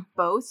 I've done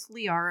both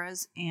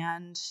Liara's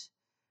and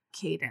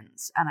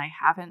Kaidan's, and I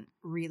haven't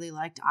really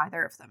liked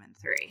either of them in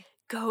 3.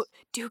 Go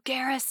do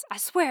Garrus. I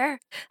swear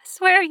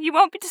you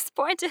won't be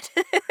disappointed.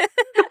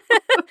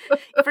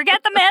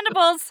 Forget the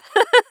mandibles.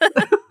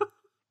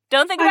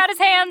 Don't think about his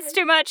hands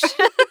too much.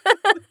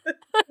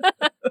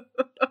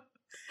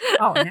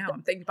 Oh, now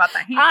I'm thinking about the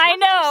hands. I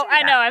know.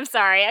 I'm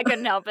sorry. I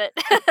couldn't help it.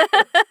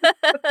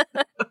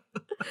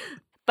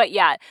 But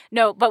yeah,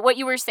 no, but what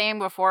you were saying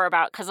before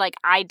about, because like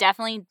I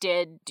definitely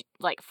did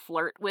like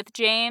flirt with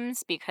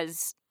James,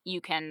 because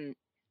you can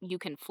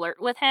flirt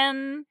with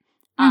him.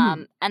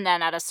 And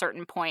then at a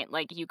certain point,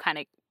 like you kind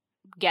of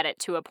get it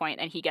to a point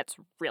and he gets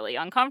really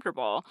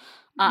uncomfortable.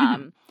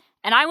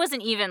 And I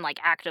wasn't even, like,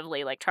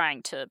 actively, like,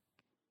 trying to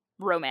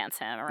romance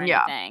him or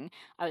anything.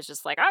 I was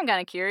just like, I'm kind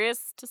of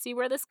curious to see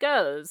where this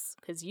goes,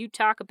 because you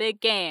talk a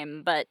big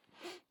game, but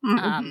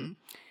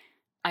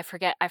I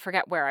forget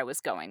where I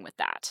was going with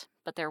that.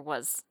 But there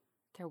was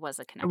a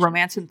connection. A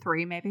romance in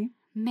 3, maybe?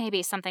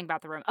 Maybe something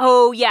about the room.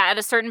 Oh, yeah. At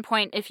a certain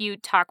point, if you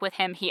talk with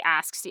him, he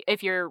asks you,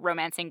 if you're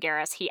romancing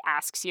Garrus, he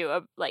asks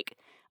you, like,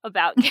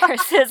 about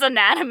Garrus's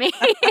anatomy.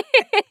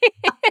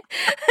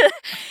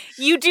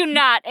 You do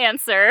not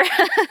answer.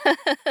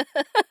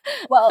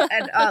 Well,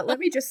 and let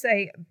me just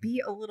say,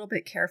 be a little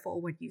bit careful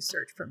when you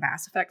search for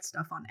Mass Effect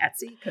stuff on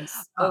Etsy,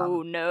 because...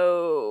 oh,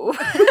 no.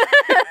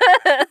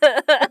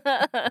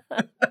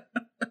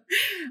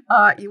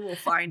 You will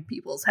find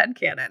people's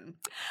headcanon.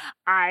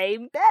 I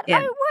bet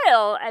I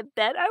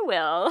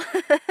will.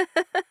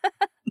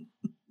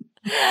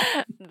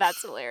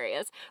 That's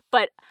hilarious.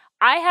 But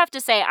I have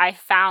to say, I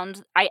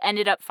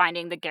ended up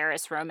finding the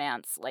Garrus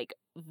romance, like,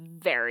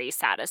 very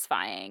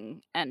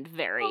satisfying and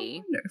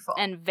very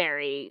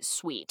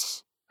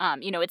sweet.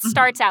 It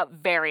starts out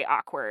very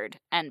awkward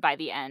and by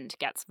the end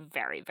gets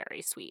very,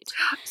 very sweet.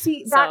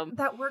 See,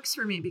 that works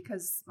for me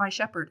because my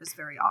shepherd is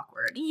very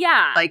awkward.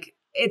 Yeah. Like,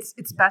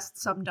 it's best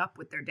summed up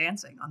with their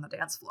dancing on the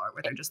dance floor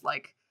where they're just,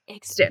 like,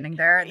 standing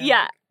there and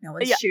like, no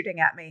one's shooting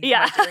at me.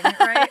 Yeah. Am I doing it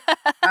right?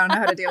 I don't know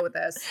how to deal with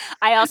this.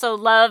 I also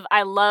love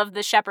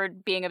the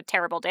shepherd being a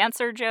terrible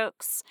dancer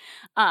jokes.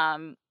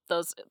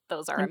 Those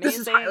are amazing. This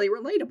is highly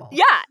relatable.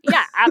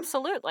 Yeah,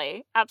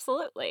 absolutely.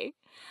 Absolutely.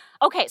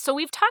 Okay, so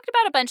we've talked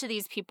about a bunch of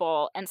these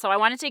people, and so I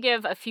wanted to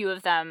give a few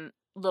of them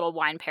little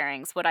wine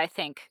pairings, I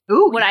think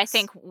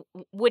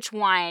which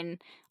wine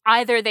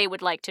either they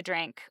would like to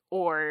drink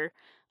or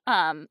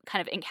kind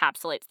of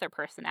encapsulates their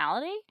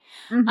personality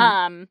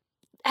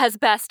as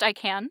best I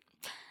can.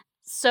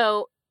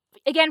 So,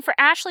 again, for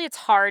Ashley, it's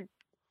hard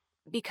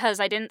because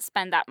I didn't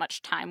spend that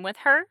much time with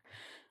her.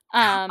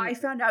 I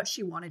found out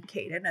she wanted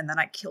Caden, and then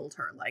I killed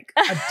her like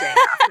a day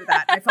after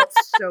that. I felt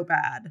so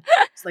bad.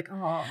 It's like,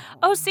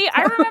 oh, see,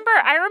 I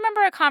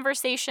remember a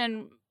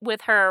conversation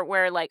with her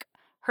where, like,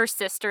 her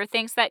sister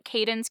thinks that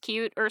Caden's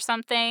cute or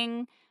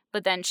something,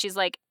 but then she's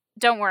like,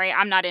 "Don't worry,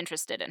 I'm not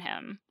interested in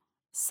him."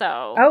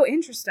 So, oh,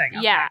 interesting.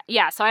 Okay.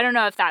 Yeah. So I don't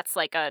know if that's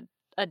like a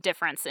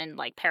difference in,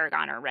 like,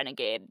 Paragon or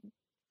Renegade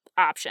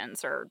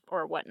options or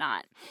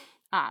whatnot.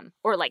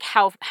 Or, like,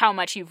 how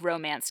much you've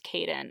romanced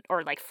Caden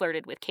or, like,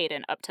 flirted with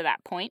Caden up to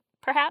that point,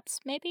 perhaps,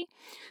 maybe.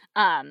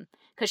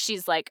 Because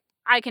she's like,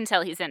 I can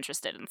tell he's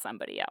interested in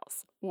somebody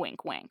else.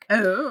 Wink, wink.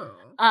 Oh.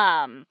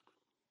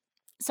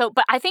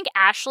 But I think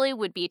Ashley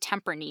would be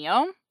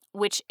Tempranillo,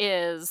 which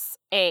is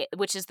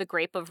the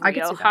grape of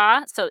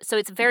Rioja. So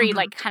it's very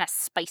like kind of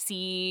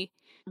spicy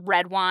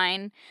red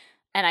wine,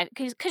 and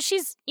because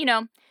she's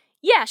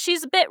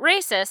she's a bit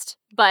racist,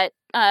 but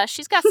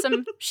she's got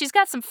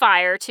some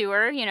fire to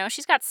her.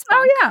 She's got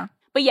spunk. Oh yeah.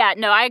 But yeah,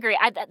 no, I agree.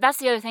 That's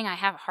the other thing I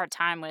have a hard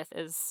time with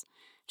is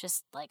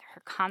just like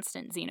her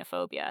constant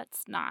xenophobia.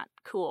 It's not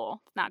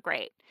cool. It's not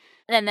great.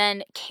 And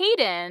then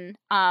Caden,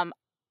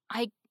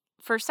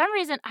 for some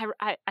reason,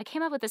 I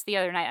came up with this the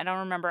other night. I don't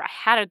remember. I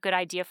had a good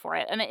idea for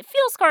it, and it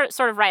feels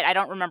sort of right. I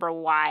don't remember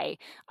why.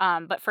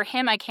 But for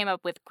him, I came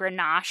up with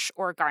Grenache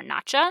or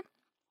Garnacha.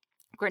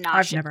 Grenache.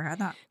 I've never had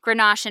that.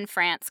 Grenache in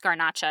France,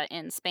 Garnacha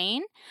in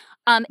Spain.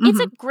 It's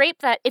a grape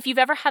that if you've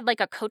ever had like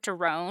a Côte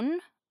d'Aron,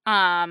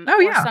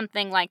 or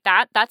something like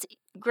that,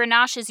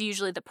 Grenache is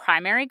usually the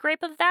primary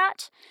grape of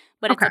that,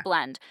 but it's a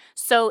blend.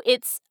 So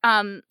it's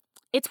one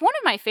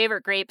of my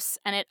favorite grapes,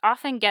 and it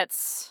often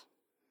gets,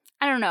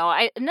 I don't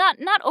know,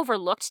 not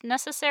overlooked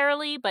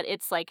necessarily, but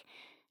it's like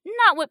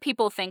not what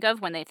people think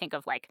of when they think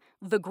of like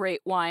the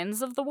great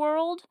wines of the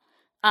world,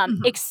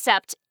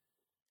 except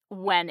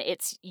when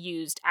it's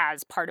used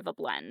as part of a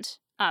blend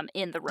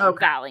in the Rhone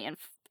Valley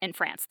in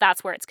France.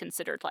 That's where it's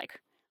considered like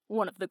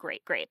one of the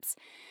great grapes.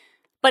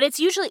 But it's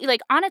usually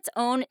like on its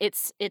own,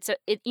 it's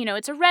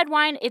a red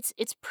wine.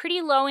 It's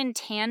pretty low in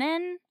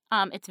tannin.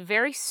 It's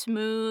very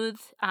smooth.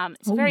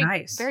 It's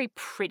nice. Very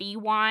pretty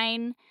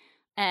wine.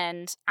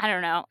 And I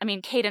don't know. I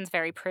mean, Caden's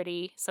very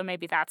pretty, so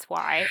maybe that's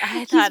why I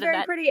thought of that. He's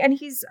very pretty, and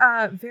he's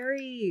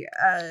very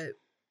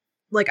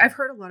like, I've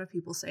heard a lot of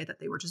people say that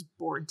they were just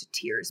bored to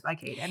tears by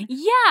Caden.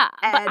 Yeah,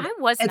 but I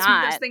was not. It's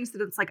one of those things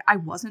that it's like, I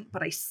wasn't,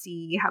 but I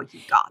see how you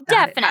got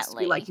that. Definitely. It has to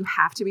be like, you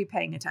have to be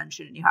paying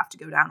attention, and you have to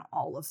go down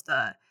all of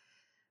the...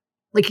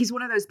 Like, he's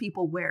one of those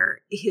people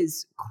where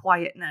his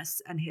quietness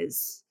and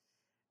his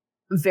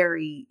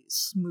very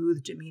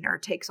smooth demeanor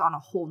takes on a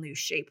whole new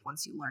shape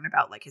once you learn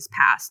about, like, his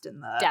past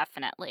and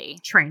the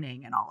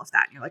training and all of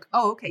that. And you're like,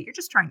 oh, okay, you're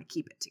just trying to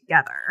keep it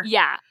together.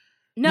 Yeah.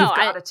 No, you've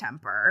got a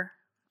temper.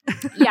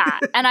 Yeah,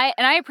 and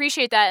I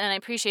appreciate that, and I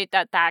appreciate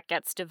that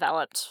gets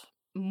developed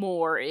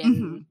more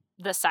in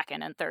the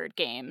second and third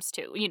games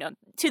too.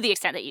 To the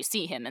extent that you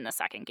see him in the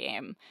second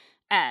game,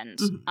 and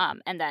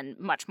then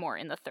much more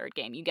in the third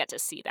game, you get to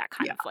see that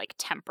kind of like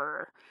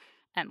temper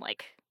and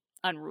like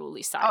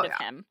unruly side of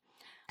him.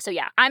 So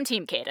yeah, I'm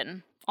Team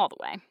Caden all the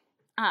way.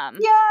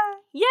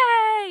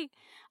 Yay!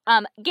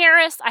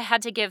 Garrus, I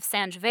had to give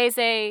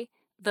Sangiovese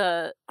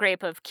the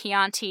grape of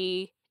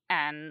Chianti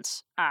and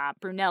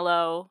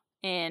Brunello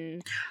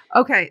in...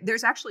 Okay,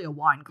 there's actually a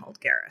wine called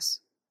Garrus.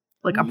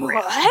 Like a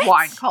brand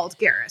wine called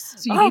Garrus.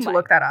 So you need to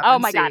look that up. Oh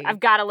my God, I've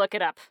got to look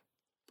it up.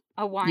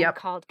 A wine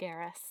called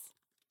Garrus.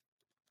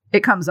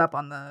 It comes up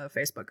on the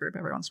Facebook group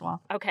every once in a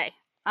while. Okay.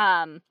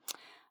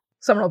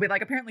 Someone will be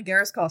like, apparently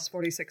Garrus costs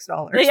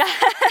 $46. Yeah.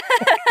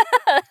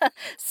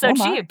 So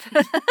cheap.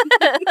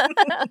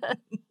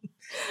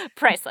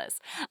 Priceless.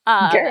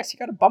 Garrus, you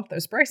got to bump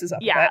those prices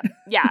up a bit.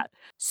 Yeah.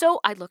 So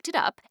I looked it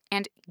up,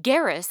 and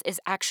Garrus is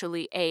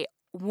actually a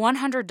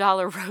 $100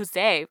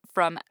 rosé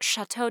from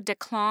Chateau de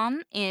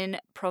Clan in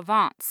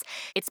Provence.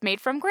 It's made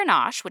from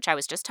Grenache, which I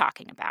was just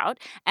talking about,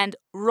 and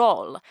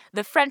Rolle,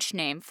 the French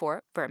name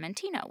for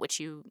Vermentino, which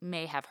you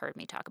may have heard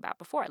me talk about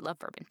before. I love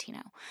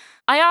Vermentino.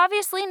 I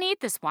obviously need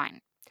this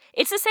wine.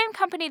 It's the same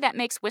company that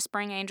makes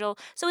Whispering Angel,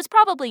 so it's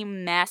probably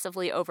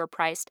massively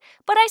overpriced,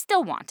 but I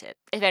still want it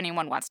if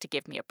anyone wants to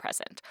give me a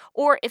present.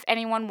 Or if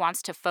anyone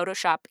wants to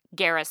Photoshop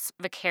Garrus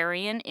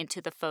Vicarian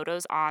into the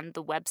photos on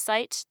the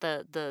website,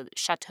 the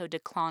Chateau de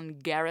Clan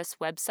Garrus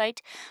website,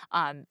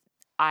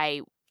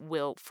 I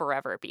will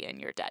forever be in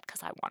your debt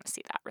because I want to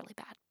see that really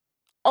bad.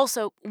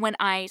 Also, when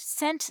I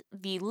sent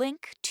the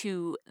link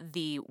to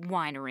the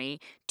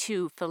winery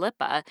to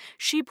Philippa,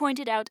 she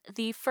pointed out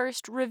the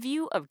first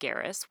review of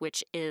Garrus,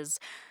 which is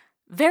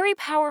very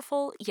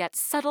powerful, yet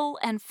subtle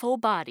and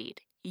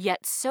full-bodied,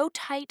 yet so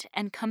tight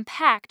and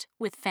compact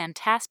with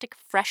fantastic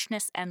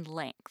freshness and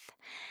length.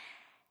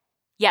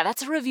 Yeah,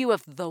 that's a review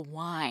of the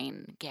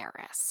wine,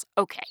 Garrus.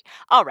 Okay,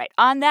 all right,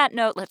 on that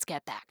note, let's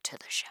get back to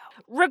the show.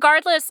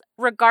 Regardless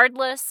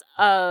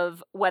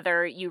of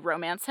whether you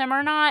romance him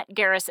or not,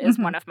 Garrus is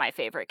one of my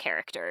favorite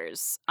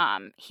characters.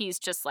 He's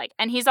just like,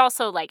 and he's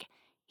also like,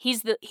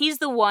 he's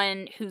the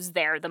one who's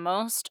there the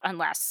most,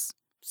 unless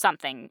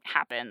something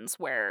happens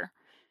where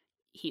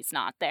he's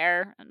not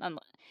there.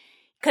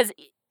 Because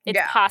it's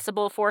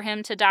possible for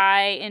him to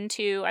die in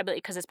 2, I believe,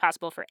 because it's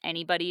possible for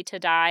anybody to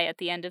die at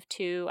the end of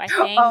 2, I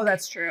think. Oh,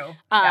 that's true.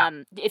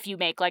 If you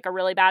make, like, a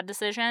really bad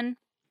decision.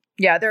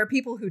 Yeah, there are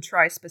people who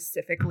try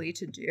specifically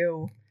to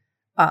do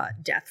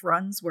death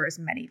runs where as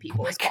many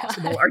people as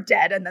possible are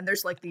dead, and then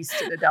there's, like, these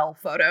Citadel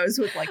photos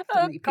with, like,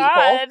 3 people.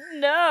 God,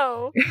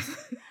 no.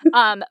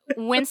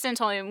 Winston,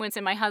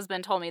 my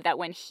husband, told me that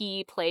when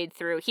he played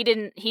through, he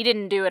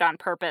didn't do it on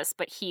purpose,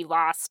 but he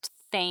lost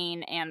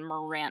Thane and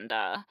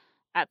Miranda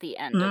at the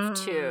end of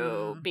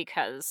 2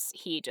 because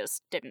he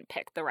just didn't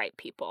pick the right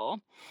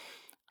people.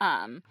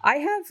 I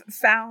have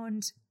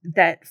found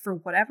that for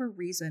whatever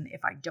reason,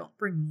 if I don't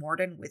bring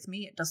Morden with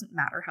me, it doesn't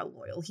matter how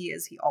loyal he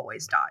is, he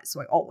always dies.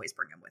 So I always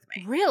bring him with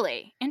me.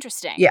 Really?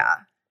 Interesting. Yeah.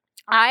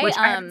 I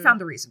haven't found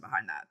the reason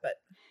behind that, but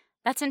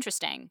that's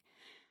interesting.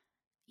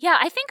 Yeah,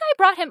 I think I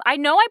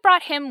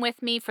brought him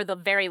with me for the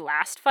very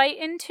last fight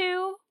in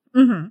 2.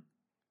 Mm-hmm.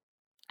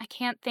 I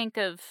can't think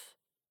of...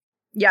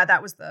 Yeah,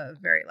 that was the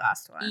very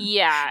last one.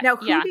 Yeah. Now,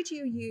 who did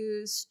you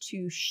use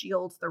to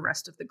shield the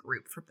rest of the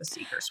group from the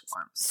Seeker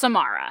Swarms?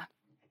 Samara.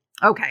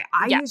 Okay,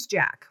 I use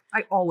Jack.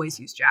 I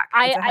always use Jack.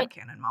 It's a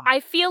headcanon moment. I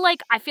feel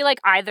like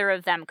either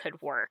of them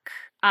could work.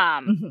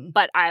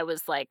 But I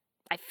was like,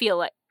 I feel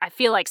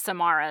like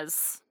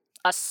Samara's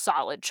a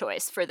solid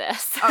choice for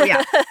this. Oh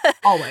yeah,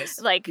 always.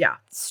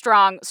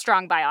 Strong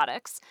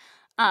biotics.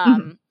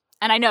 And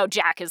I know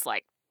Jack is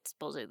like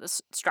supposedly the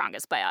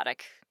strongest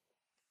biotic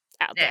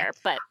out there,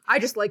 but I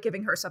just like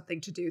giving her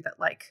something to do that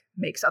like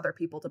makes other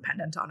people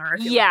dependent on her. I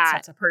feel like it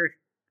sets up her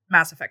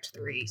Mass Effect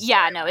 3.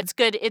 Yeah, no, it's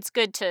good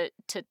to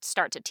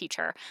start to teach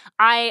her.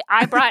 I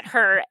brought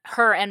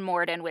her and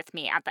Morden with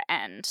me at the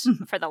end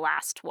for the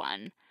last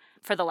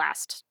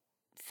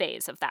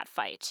phase of that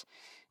fight.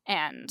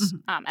 And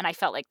and I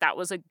felt like that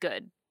was a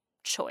good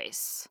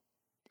choice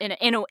in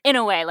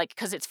a way, like,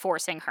 because it's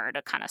forcing her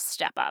to kind of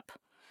step up.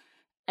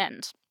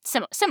 And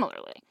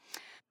similarly.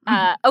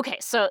 Okay,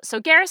 so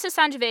Garrus is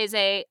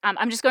Sangiovese.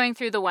 I'm just going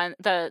through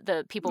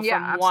the people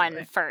from absolutely.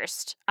 1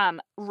 first.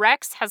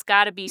 Rex has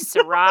got to be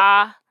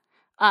Syrah,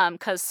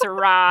 because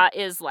Syrah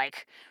is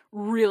like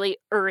really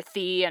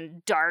earthy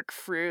and dark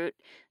fruit,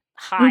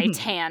 high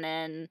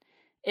tannin.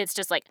 It's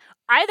just like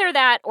either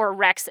that or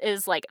Rex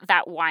is like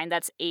that wine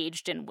that's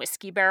aged in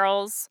whiskey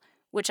barrels,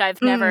 which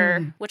I've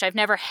never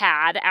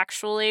had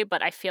actually,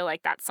 but I feel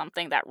like that's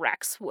something that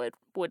Rex would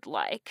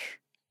like.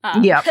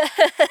 Yeah.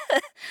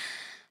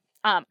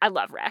 I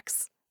love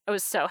Rex. I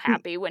was so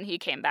happy when he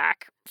came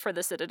back for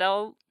the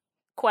Citadel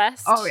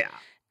quest. Oh, yeah.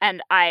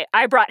 And I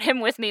brought him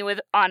with me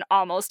on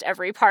almost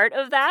every part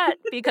of that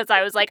because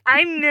I was like,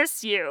 I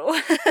miss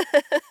you.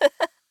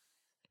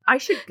 I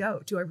should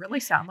go. Do I really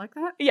sound like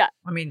that? Yeah.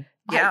 I mean,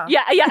 yeah.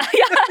 Yeah.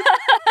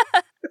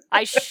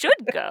 I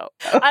should go.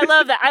 I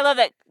love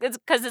that. It's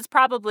because it's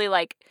probably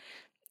like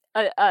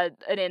an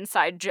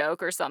inside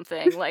joke or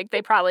something. Like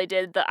they probably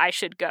did the I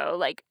should go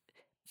like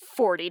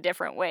 40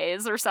 different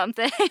ways or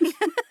something.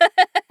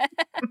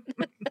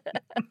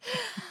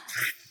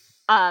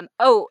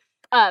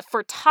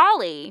 For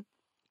Tali,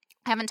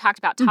 I haven't talked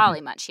about Tali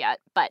much yet,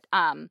 but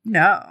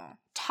no.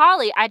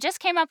 Tolly, I just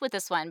came up with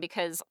this one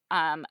because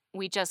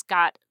we just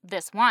got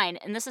this wine,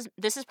 and this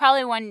is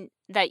probably one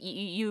that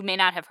you may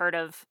not have heard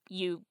of,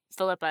 you,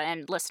 Philippa,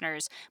 and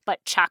listeners, but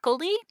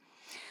Txakoli.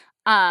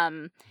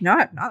 No,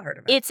 I've not heard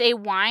of it. It's a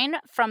wine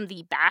from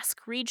the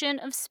Basque region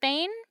of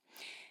Spain,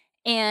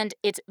 and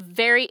it's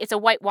a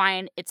white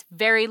wine. It's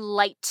very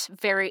light,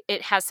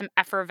 it has some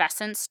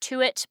effervescence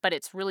to it, but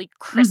it's really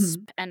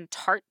crisp and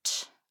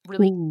tart,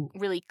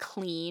 really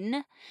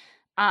clean.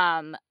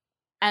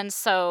 And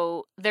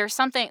so there's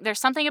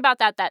something about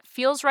that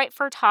feels right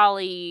for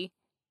Tolly,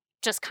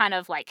 just kind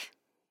of like,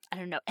 I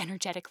don't know,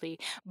 energetically,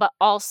 but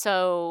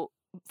also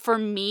for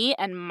me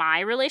and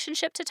my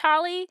relationship to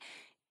Tolly,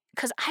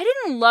 because I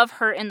didn't love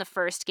her in the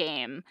first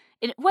game.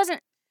 It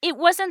wasn't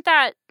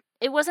that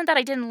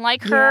I didn't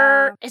like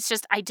her. Yeah. It's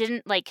just I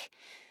didn't like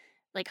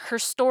her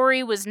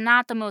story was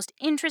not the most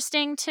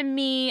interesting to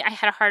me. I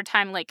had a hard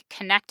time like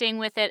connecting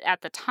with it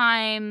at the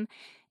time.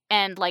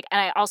 And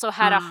I also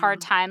had a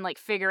hard time like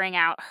figuring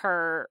out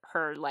her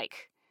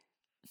like,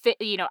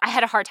 I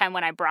had a hard time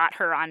when I brought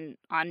her on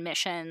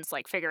missions,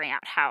 like figuring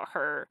out how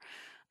her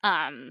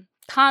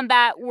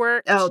combat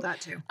worked. Oh, that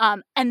too.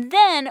 And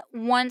then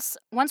once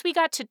we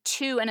got to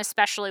 2, and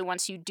especially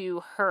once you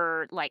do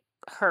her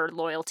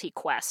loyalty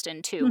quest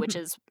in 2, which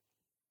is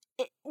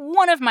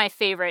one of my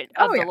favorite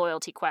of the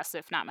loyalty quests,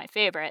 if not my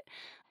favorite.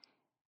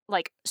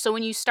 Like, so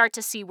when you start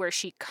to see where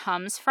she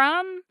comes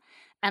from,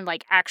 and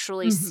like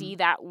actually see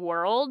that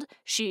world,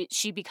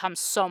 she becomes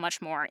so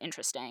much more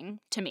interesting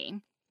to me.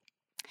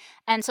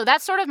 And so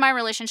that's sort of my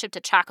relationship to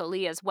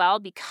Txakoli as well,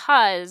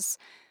 because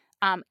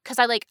when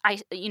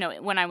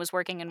I was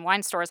working in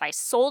wine stores, I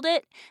sold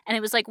it, and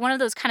it was like one of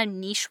those kind of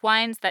niche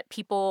wines that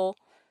people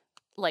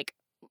like.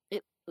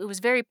 It was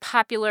very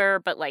popular,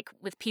 but like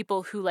with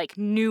people who like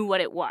knew what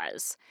it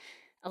was.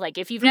 Like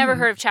if you've never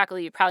heard of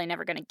Txakoli, you're probably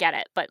never going to get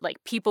it. But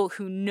like people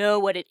who know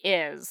what it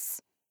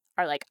is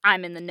are like,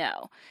 I'm in the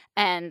know.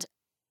 And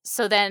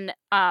so then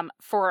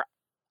for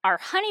our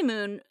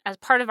honeymoon, as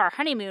part of our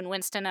honeymoon,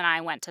 Winston and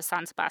I went to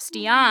San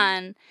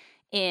Sebastian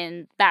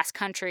in Basque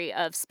Country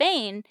of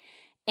Spain,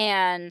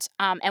 and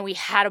we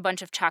had a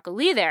bunch of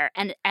Txakoli there,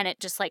 and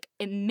it just like,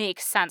 it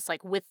makes sense,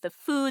 like with the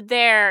food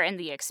there and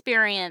the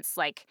experience,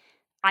 like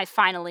I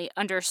finally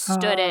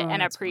understood it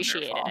and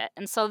appreciated it.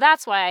 And so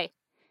that's why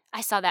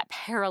I saw that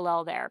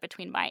parallel there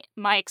between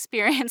my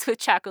experience with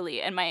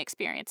Txakoli and my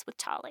experience with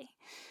Tolly.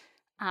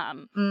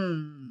 And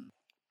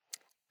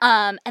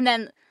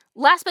then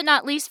last but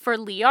not least for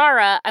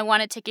Liara, I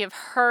wanted to give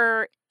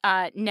her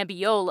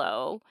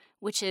Nebbiolo,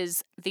 which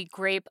is the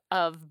grape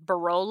of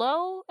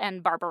Barolo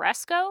and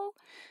Barbaresco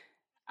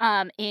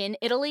in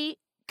Italy,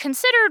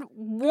 considered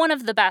one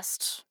of the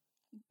best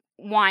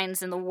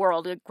wines in the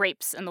world,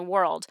 grapes in the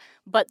world.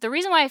 But the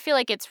reason why I feel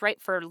like it's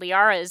right for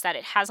Liara is that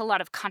it has a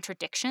lot of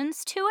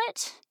contradictions to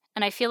it.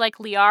 And I feel like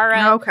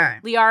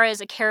Liara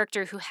is a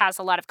character who has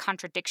a lot of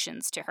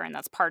contradictions to her, and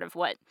that's part of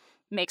what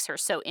makes her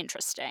so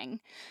interesting.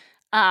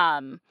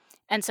 And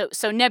so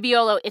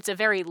Nebbiolo, it's a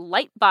very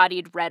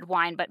light-bodied red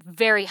wine, but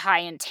very high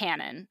in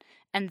tannin,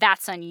 and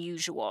that's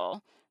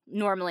unusual.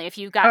 Normally, if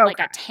you've got like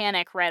a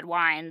tannic red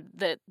wine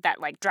that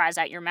like dries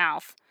out your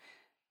mouth,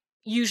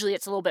 usually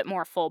it's a little bit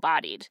more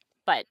full-bodied,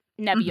 but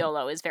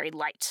Nebbiolo is very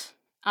light.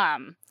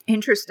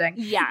 Interesting.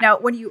 Yeah. Now,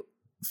 when you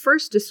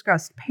first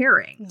discussed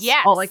pairings,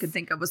 all I could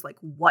think of was like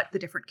what the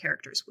different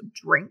characters would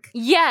drink.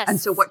 Yes. And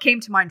so what came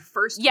to mind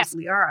first was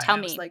Liara. Tell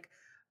me. I was like,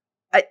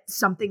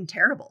 something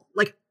terrible.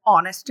 Like,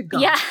 honest to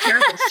God,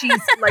 terrible.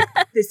 She's like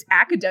this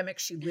academic.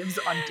 She lives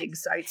on dig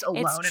sites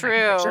alone. It's true.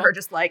 And I can picture her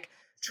just like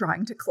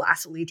trying to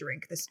classily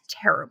drink this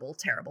terrible,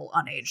 terrible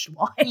unaged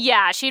wine.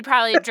 Yeah, she'd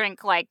probably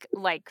drink like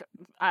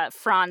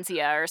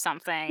Franzia or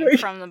something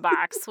from the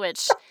box,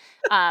 which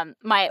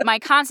my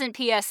constant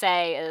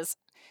PSA is,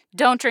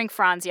 don't drink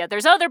Franzia.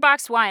 There's other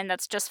boxed wine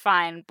that's just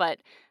fine, but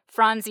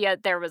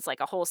Franzia, there was like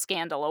a whole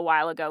scandal a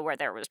while ago where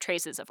there was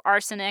traces of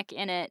arsenic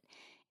in it.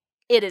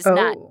 It is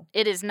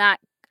not,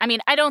 I mean,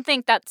 I don't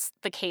think that's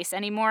the case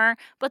anymore,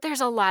 but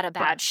there's a lot of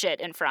bad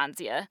shit in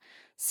Franzia.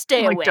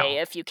 Stay away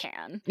if you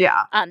can.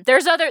 Yeah.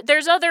 There's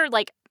other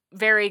like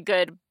very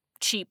good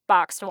cheap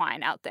boxed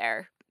wine out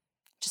there.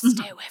 Just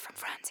stay away from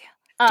Franzia.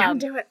 Don't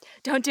do it.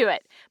 Don't do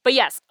it. But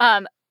yes,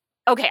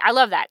 okay, I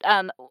love that.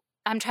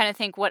 I'm trying to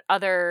think what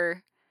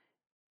other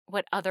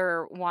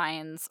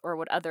wines or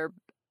what other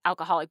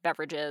alcoholic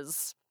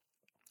beverages.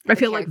 I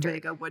feel like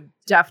Vega would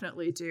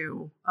definitely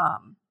do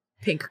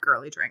pink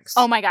girly drinks.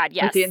 Oh my God,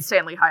 yes. With the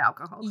insanely high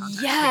alcohol content.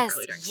 Yes,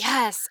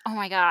 yes. Oh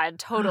my God,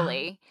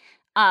 totally.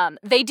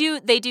 They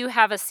do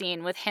have a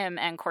scene with him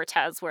and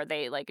Cortez where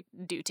they like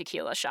do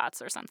tequila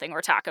shots or something,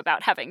 or talk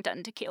about having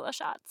done tequila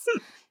shots.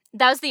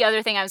 That was the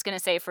other thing I was going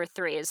to say for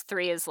 3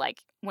 is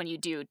like when you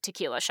do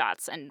tequila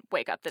shots and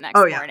wake up the next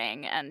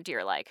morning and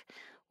you're like,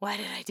 why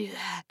did I do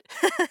that?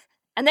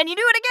 And then you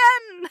do it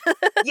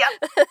again.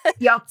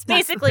 Yep.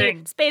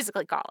 It's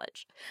basically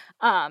college.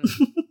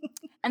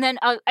 And then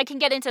I can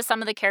get into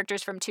some of the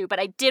characters from 2, but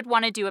I did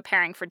want to do a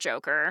pairing for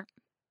Joker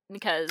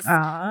because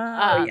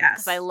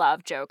I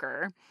love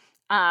Joker.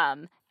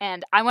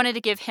 And I wanted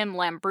to give him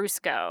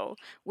Lambrusco,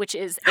 which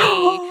is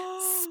a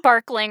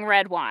sparkling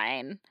red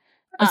wine.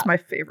 That's my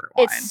favorite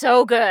wine. It's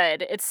so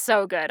good. It's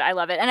so good. I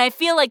love it. And I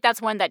feel like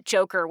that's one that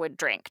Joker would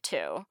drink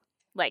too.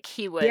 Like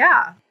he would.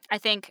 Yeah. I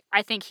think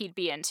he'd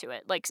be into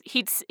it. Like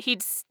he'd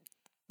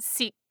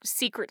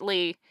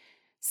secretly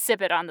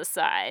sip it on the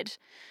side.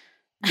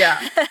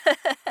 Yeah.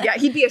 Yeah,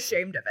 he'd be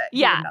ashamed of it.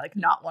 Yeah. He would, like,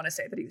 not want to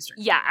say that he was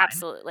drinking Yeah, wine.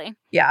 Absolutely.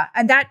 Yeah,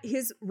 and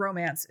his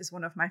romance is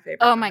one of my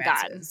favorite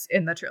romances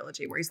in the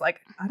trilogy, where he's like,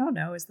 I don't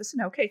know, is this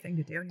an okay thing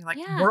to do? And you're like,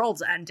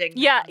 world's ending.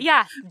 Yeah,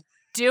 yeah.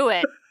 Do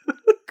it.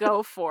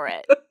 Go for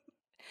it.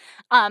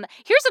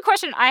 Here's a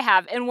question I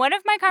have. In one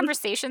of my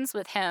conversations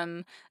with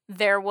him,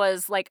 there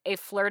was like a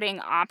flirting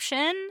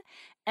option.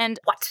 And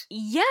what?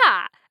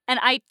 Yeah. And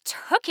I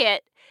took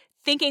it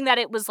thinking that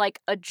it was like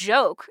a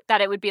joke,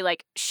 that it would be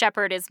like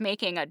Shepard is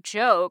making a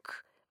joke,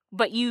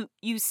 but you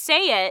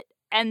say it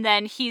and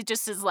then he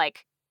just is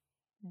like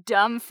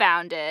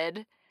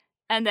dumbfounded,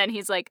 and then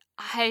he's like,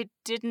 I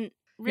didn't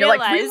realize. You're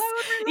like, reload.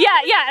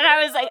 Yeah, and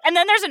I was like, and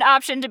then there's an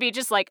option to be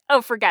just like,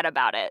 oh, forget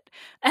about it.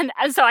 And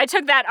so I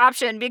took that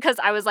option because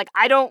I was like,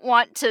 I don't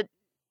want to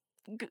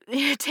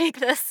take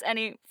this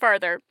any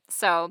further.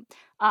 So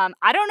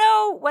I don't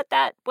know what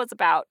that was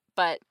about,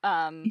 but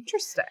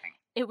interesting.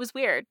 It was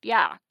weird.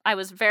 Yeah. I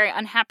was very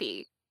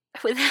unhappy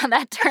with how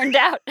that turned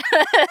out.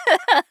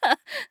 I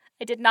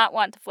did not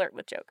want to flirt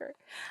with Joker.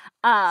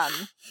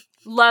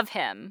 Love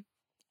him,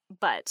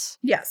 but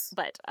yes.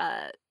 But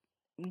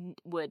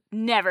would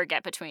never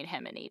get between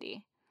him and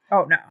Edie.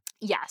 Oh, no.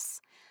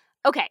 Yes.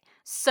 Okay.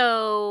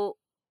 So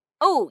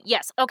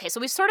yes. Okay.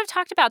 So we sort of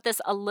talked about this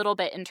a little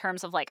bit in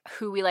terms of like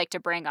who we like to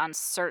bring on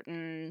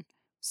certain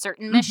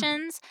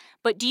missions,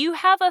 but do you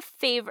have a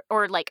favorite,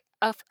 or like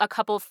a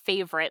couple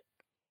favorite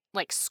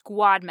like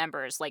squad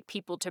members, like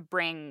people to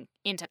bring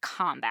into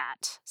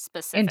combat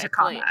specifically? Into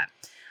combat.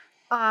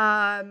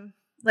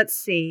 Let's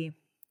see.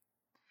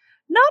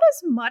 Not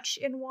as much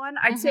in one.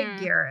 I'd say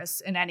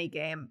Garrus in any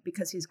game,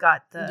 because he's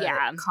got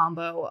the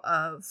combo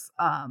of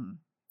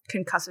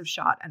concussive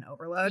shot and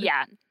overload.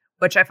 Yeah.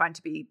 Which I find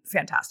to be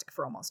fantastic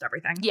for almost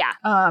everything. Yeah.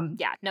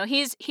 Yeah. No,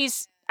 he's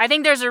I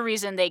think there's a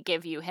reason they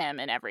give you him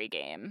in every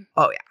game.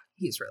 Oh yeah.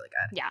 He's really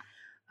good. Yeah.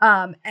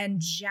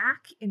 And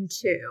Jack in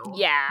 2.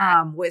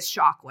 Yeah. With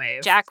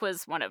Shockwave. Jack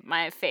was one of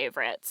my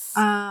favorites.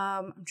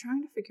 I'm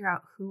trying to figure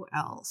out who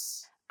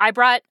else. I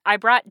brought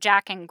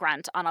Jack and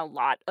Grunt on a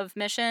lot of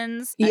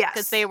missions. Yes.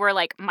 Because they were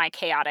like my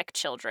chaotic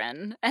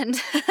children. And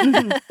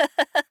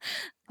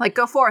like,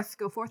 go forth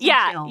and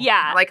kill.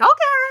 Yeah. Like, okay.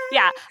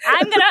 Yeah.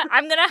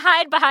 I'm gonna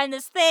hide behind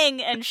this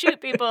thing and shoot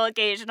people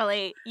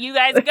occasionally. You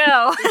guys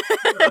go.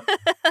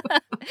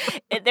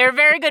 They're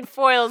very good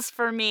foils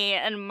for me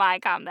and my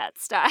combat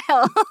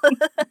style.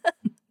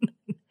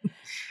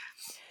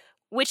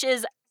 Which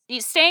is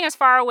staying as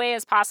far away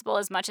as possible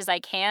as much as I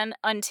can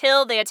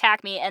until they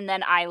attack me, and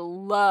then I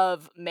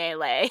love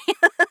melee.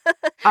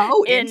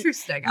 Oh,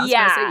 interesting. I was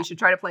going to say you should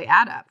try to play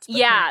Adept.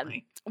 Yeah.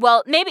 Apparently.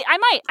 Well, maybe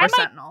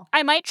Sentinel.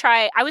 I might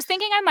try. I was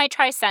thinking I might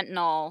try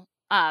Sentinel.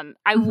 I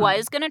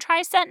was going to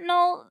try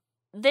Sentinel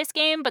this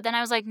game, but then I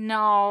was like,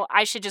 no,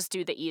 I should just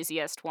do the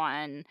easiest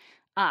one.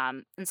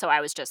 And so I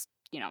was just,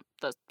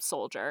 the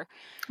soldier.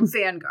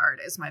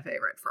 Vanguard is my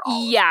favorite for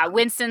all. Yeah, of them.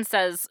 Winston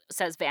says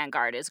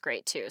Vanguard is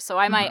great too. So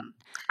I might.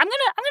 I'm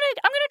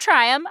gonna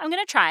try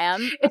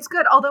him. It's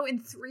good. Although in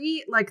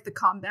 3, like, the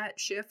combat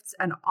shifts,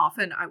 and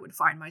often I would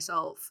find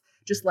myself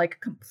just like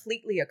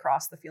completely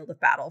across the field of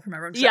battle from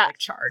everyone to like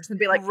charge and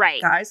be like,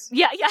 right, guys,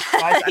 yeah,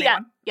 guys,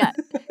 anyone? yeah,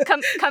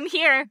 come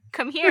here,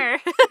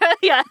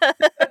 yeah.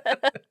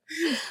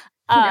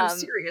 No,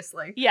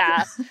 seriously.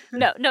 Yeah.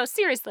 No,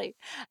 seriously.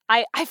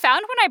 I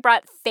found when I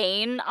brought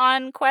Thane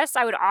on quests,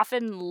 I would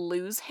often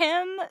lose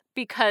him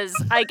because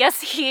I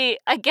guess he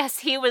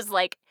was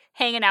like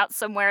hanging out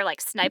somewhere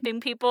like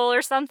sniping people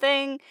or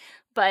something.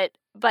 But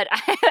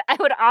I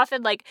would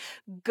often like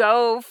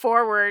go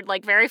forward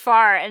like very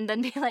far and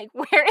then be like,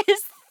 where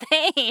is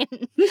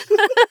Thane?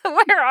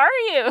 Where are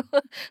you?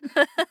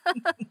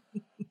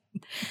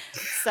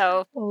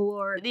 So, oh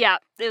Lord, yeah,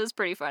 it was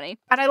pretty funny.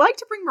 And I like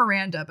to bring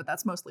Miranda, but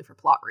that's mostly for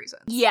plot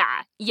reasons.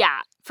 Yeah,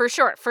 for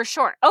sure.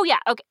 Oh yeah,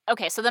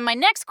 okay. So then my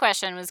next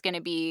question was going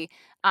to be,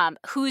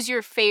 who's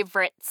your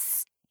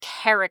favorites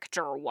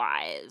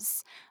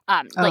character-wise?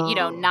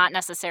 Not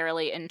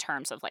necessarily in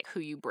terms of like who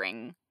you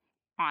bring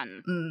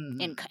on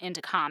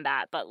into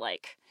combat, but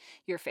like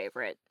your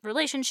favorite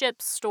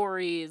relationships,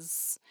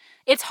 stories.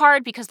 It's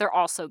hard because they're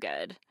all so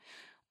good.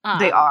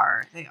 They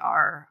are.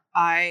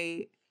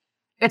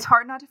 It's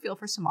hard not to feel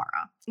for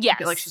Samara. Yes. I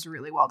feel like she's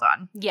really well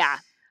done. Yeah.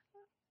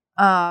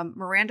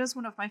 Miranda's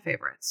one of my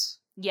favorites.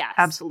 Yes.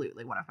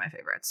 Absolutely one of my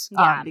favorites.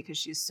 Yeah. Because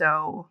she's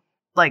so,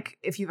 like,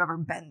 if you've ever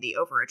been the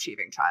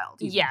overachieving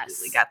child, you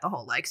completely get the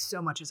whole, like, so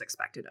much is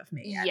expected of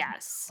me. And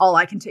yes. all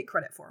I can take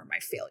credit for are my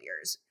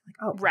failures. Like,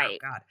 oh, right.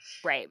 Oh God.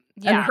 Right.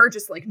 Yeah. And her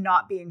just, like,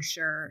 not being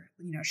sure,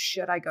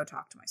 should I go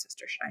talk to my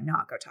sister? Should I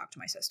not go talk to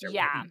my sister?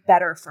 Yeah. Would it be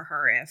better for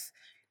her if,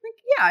 like,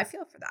 yeah, I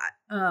feel for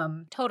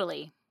that.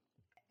 Totally.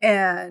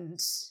 And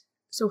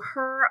So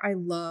her, I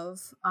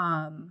love,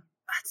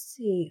 let's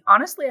see.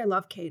 Honestly, I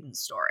love Caden's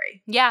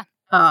story. Yeah.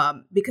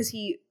 Because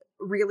he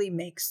really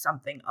makes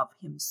something of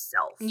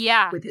himself.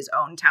 Yeah. With his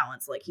own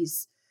talents. Like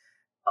he's,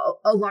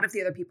 a lot of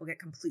the other people get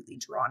completely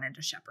drawn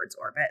into Shepard's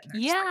orbit. And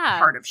they're just like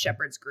part of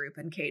Shepard's group.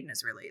 And Caden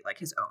is really like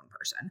his own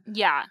person.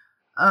 Yeah.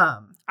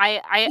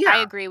 I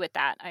agree with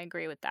that.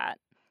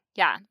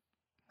 Yeah.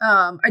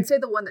 I'd say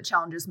the one that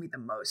challenges me the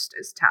most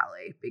is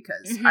Tally,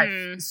 because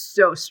I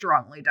so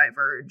strongly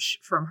diverge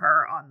from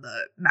her on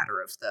the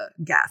matter of the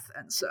Geth,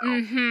 and so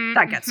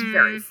that gets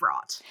very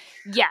fraught.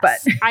 Yes, but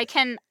I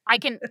can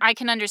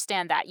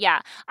understand that. Yeah,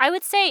 I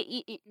would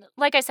say,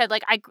 like I said,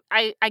 like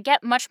I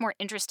get much more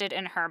interested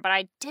in her, but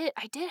I did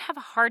have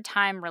a hard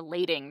time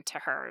relating to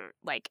her,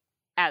 like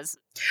as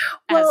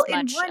well, as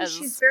much in one as...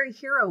 she's very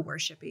hero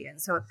worshipy,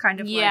 and so it's kind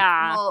of like,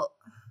 well,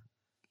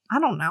 I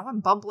don't know.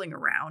 I'm bumbling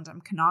around.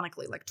 I'm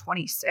canonically like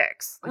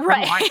 26. Like,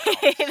 right.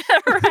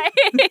 Right.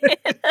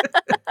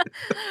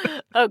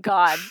 Oh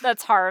God,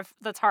 that's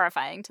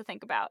horrifying to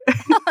think about.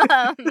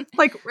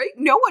 Like, right?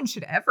 No one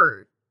should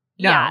ever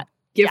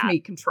give me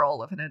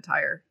control of an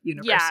entire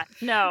universe. Yeah.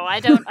 No, I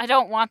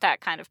don't want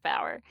that kind of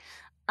power.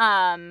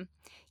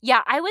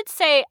 Yeah, I would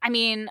say, I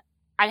mean,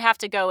 I'd have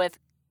to go with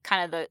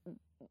kind of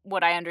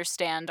what I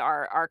understand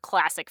are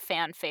classic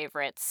fan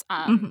favorites,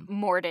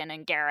 Mordin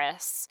and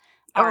Garrus.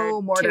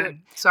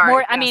 Mordin.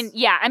 Sorry.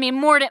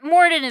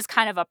 Mordin is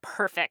kind of a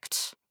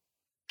perfect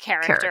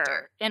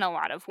character in a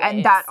lot of ways.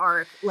 And that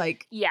arc,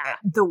 like,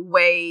 the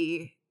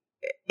way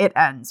it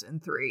ends in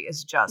 3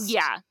 is just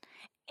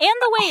and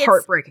the way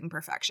heartbreaking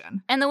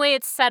perfection. And the way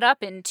it's set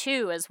up in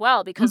 2 as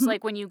well, because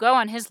like when you go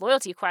on his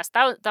loyalty quest,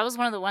 that was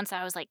one of the ones that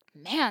I was like,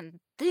 man,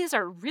 these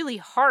are really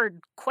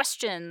hard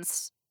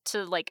questions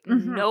to like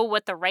know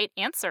what the right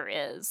answer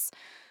is.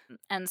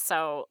 And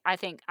so I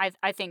think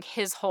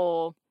his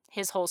whole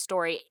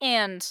story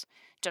and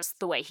just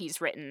the way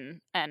he's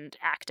written and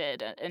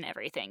acted and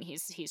everything,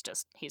 he's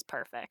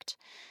perfect.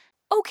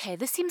 Okay,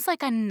 this seems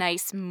like a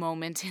nice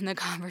moment in the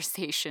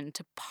conversation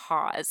to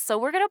pause. So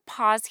we're going to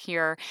pause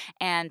here,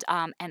 and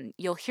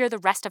you'll hear the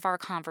rest of our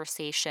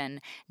conversation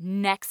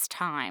next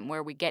time,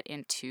 where we get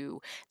into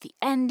the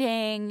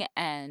ending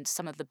and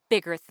some of the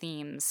bigger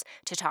themes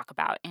to talk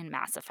about in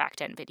Mass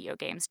Effect and video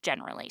games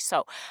generally.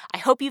 So I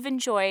hope you've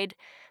enjoyed.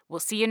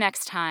 We'll see you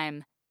next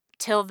time.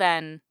 Till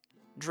then,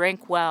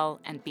 drink well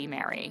and be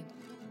merry.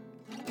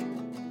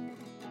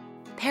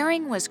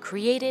 Pairing was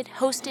created,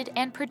 hosted,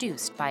 and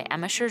produced by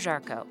Emma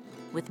Sherr-Ziarko,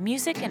 with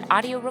music and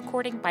audio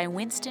recording by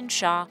Winston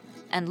Shaw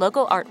and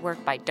logo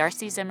artwork by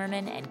Darcy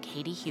Zimmerman and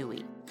Katie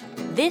Huey.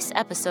 This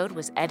episode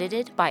was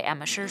edited by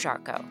Emma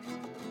Sherr-Ziarko.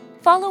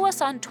 Follow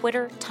us on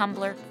Twitter,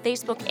 Tumblr,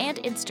 Facebook, and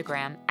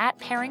Instagram at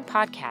Pairing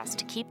Podcast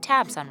to keep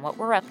tabs on what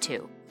we're up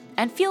to.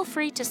 And feel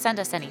free to send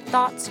us any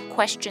thoughts,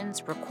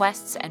 questions,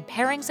 requests, and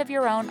pairings of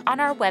your own on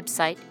our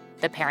website,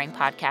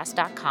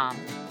 thepairingpodcast.com,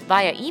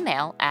 via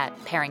email at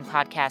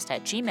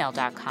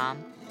pairingpodcast@gmail.com,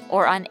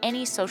 or on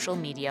any social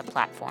media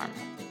platform.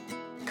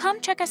 Come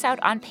check us out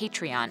on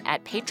Patreon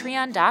at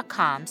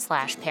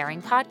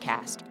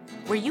patreon.com/pairingpodcast,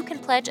 where you can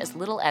pledge as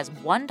little as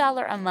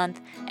 $1 a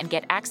month and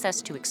get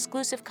access to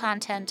exclusive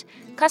content,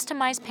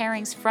 customized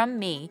pairings from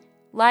me,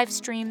 live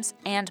streams,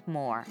 and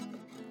more.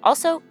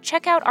 Also,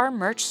 check out our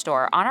merch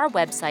store on our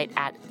website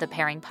at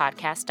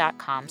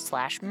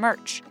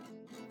thepairingpodcast.com/merch.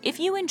 If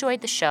you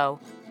enjoyed the show,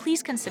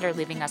 please consider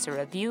leaving us a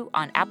review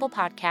on Apple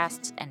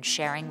Podcasts and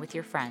sharing with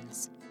your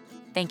friends.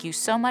 Thank you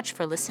so much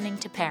for listening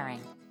to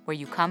Pairing, where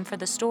you come for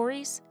the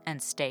stories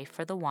and stay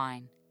for the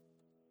wine.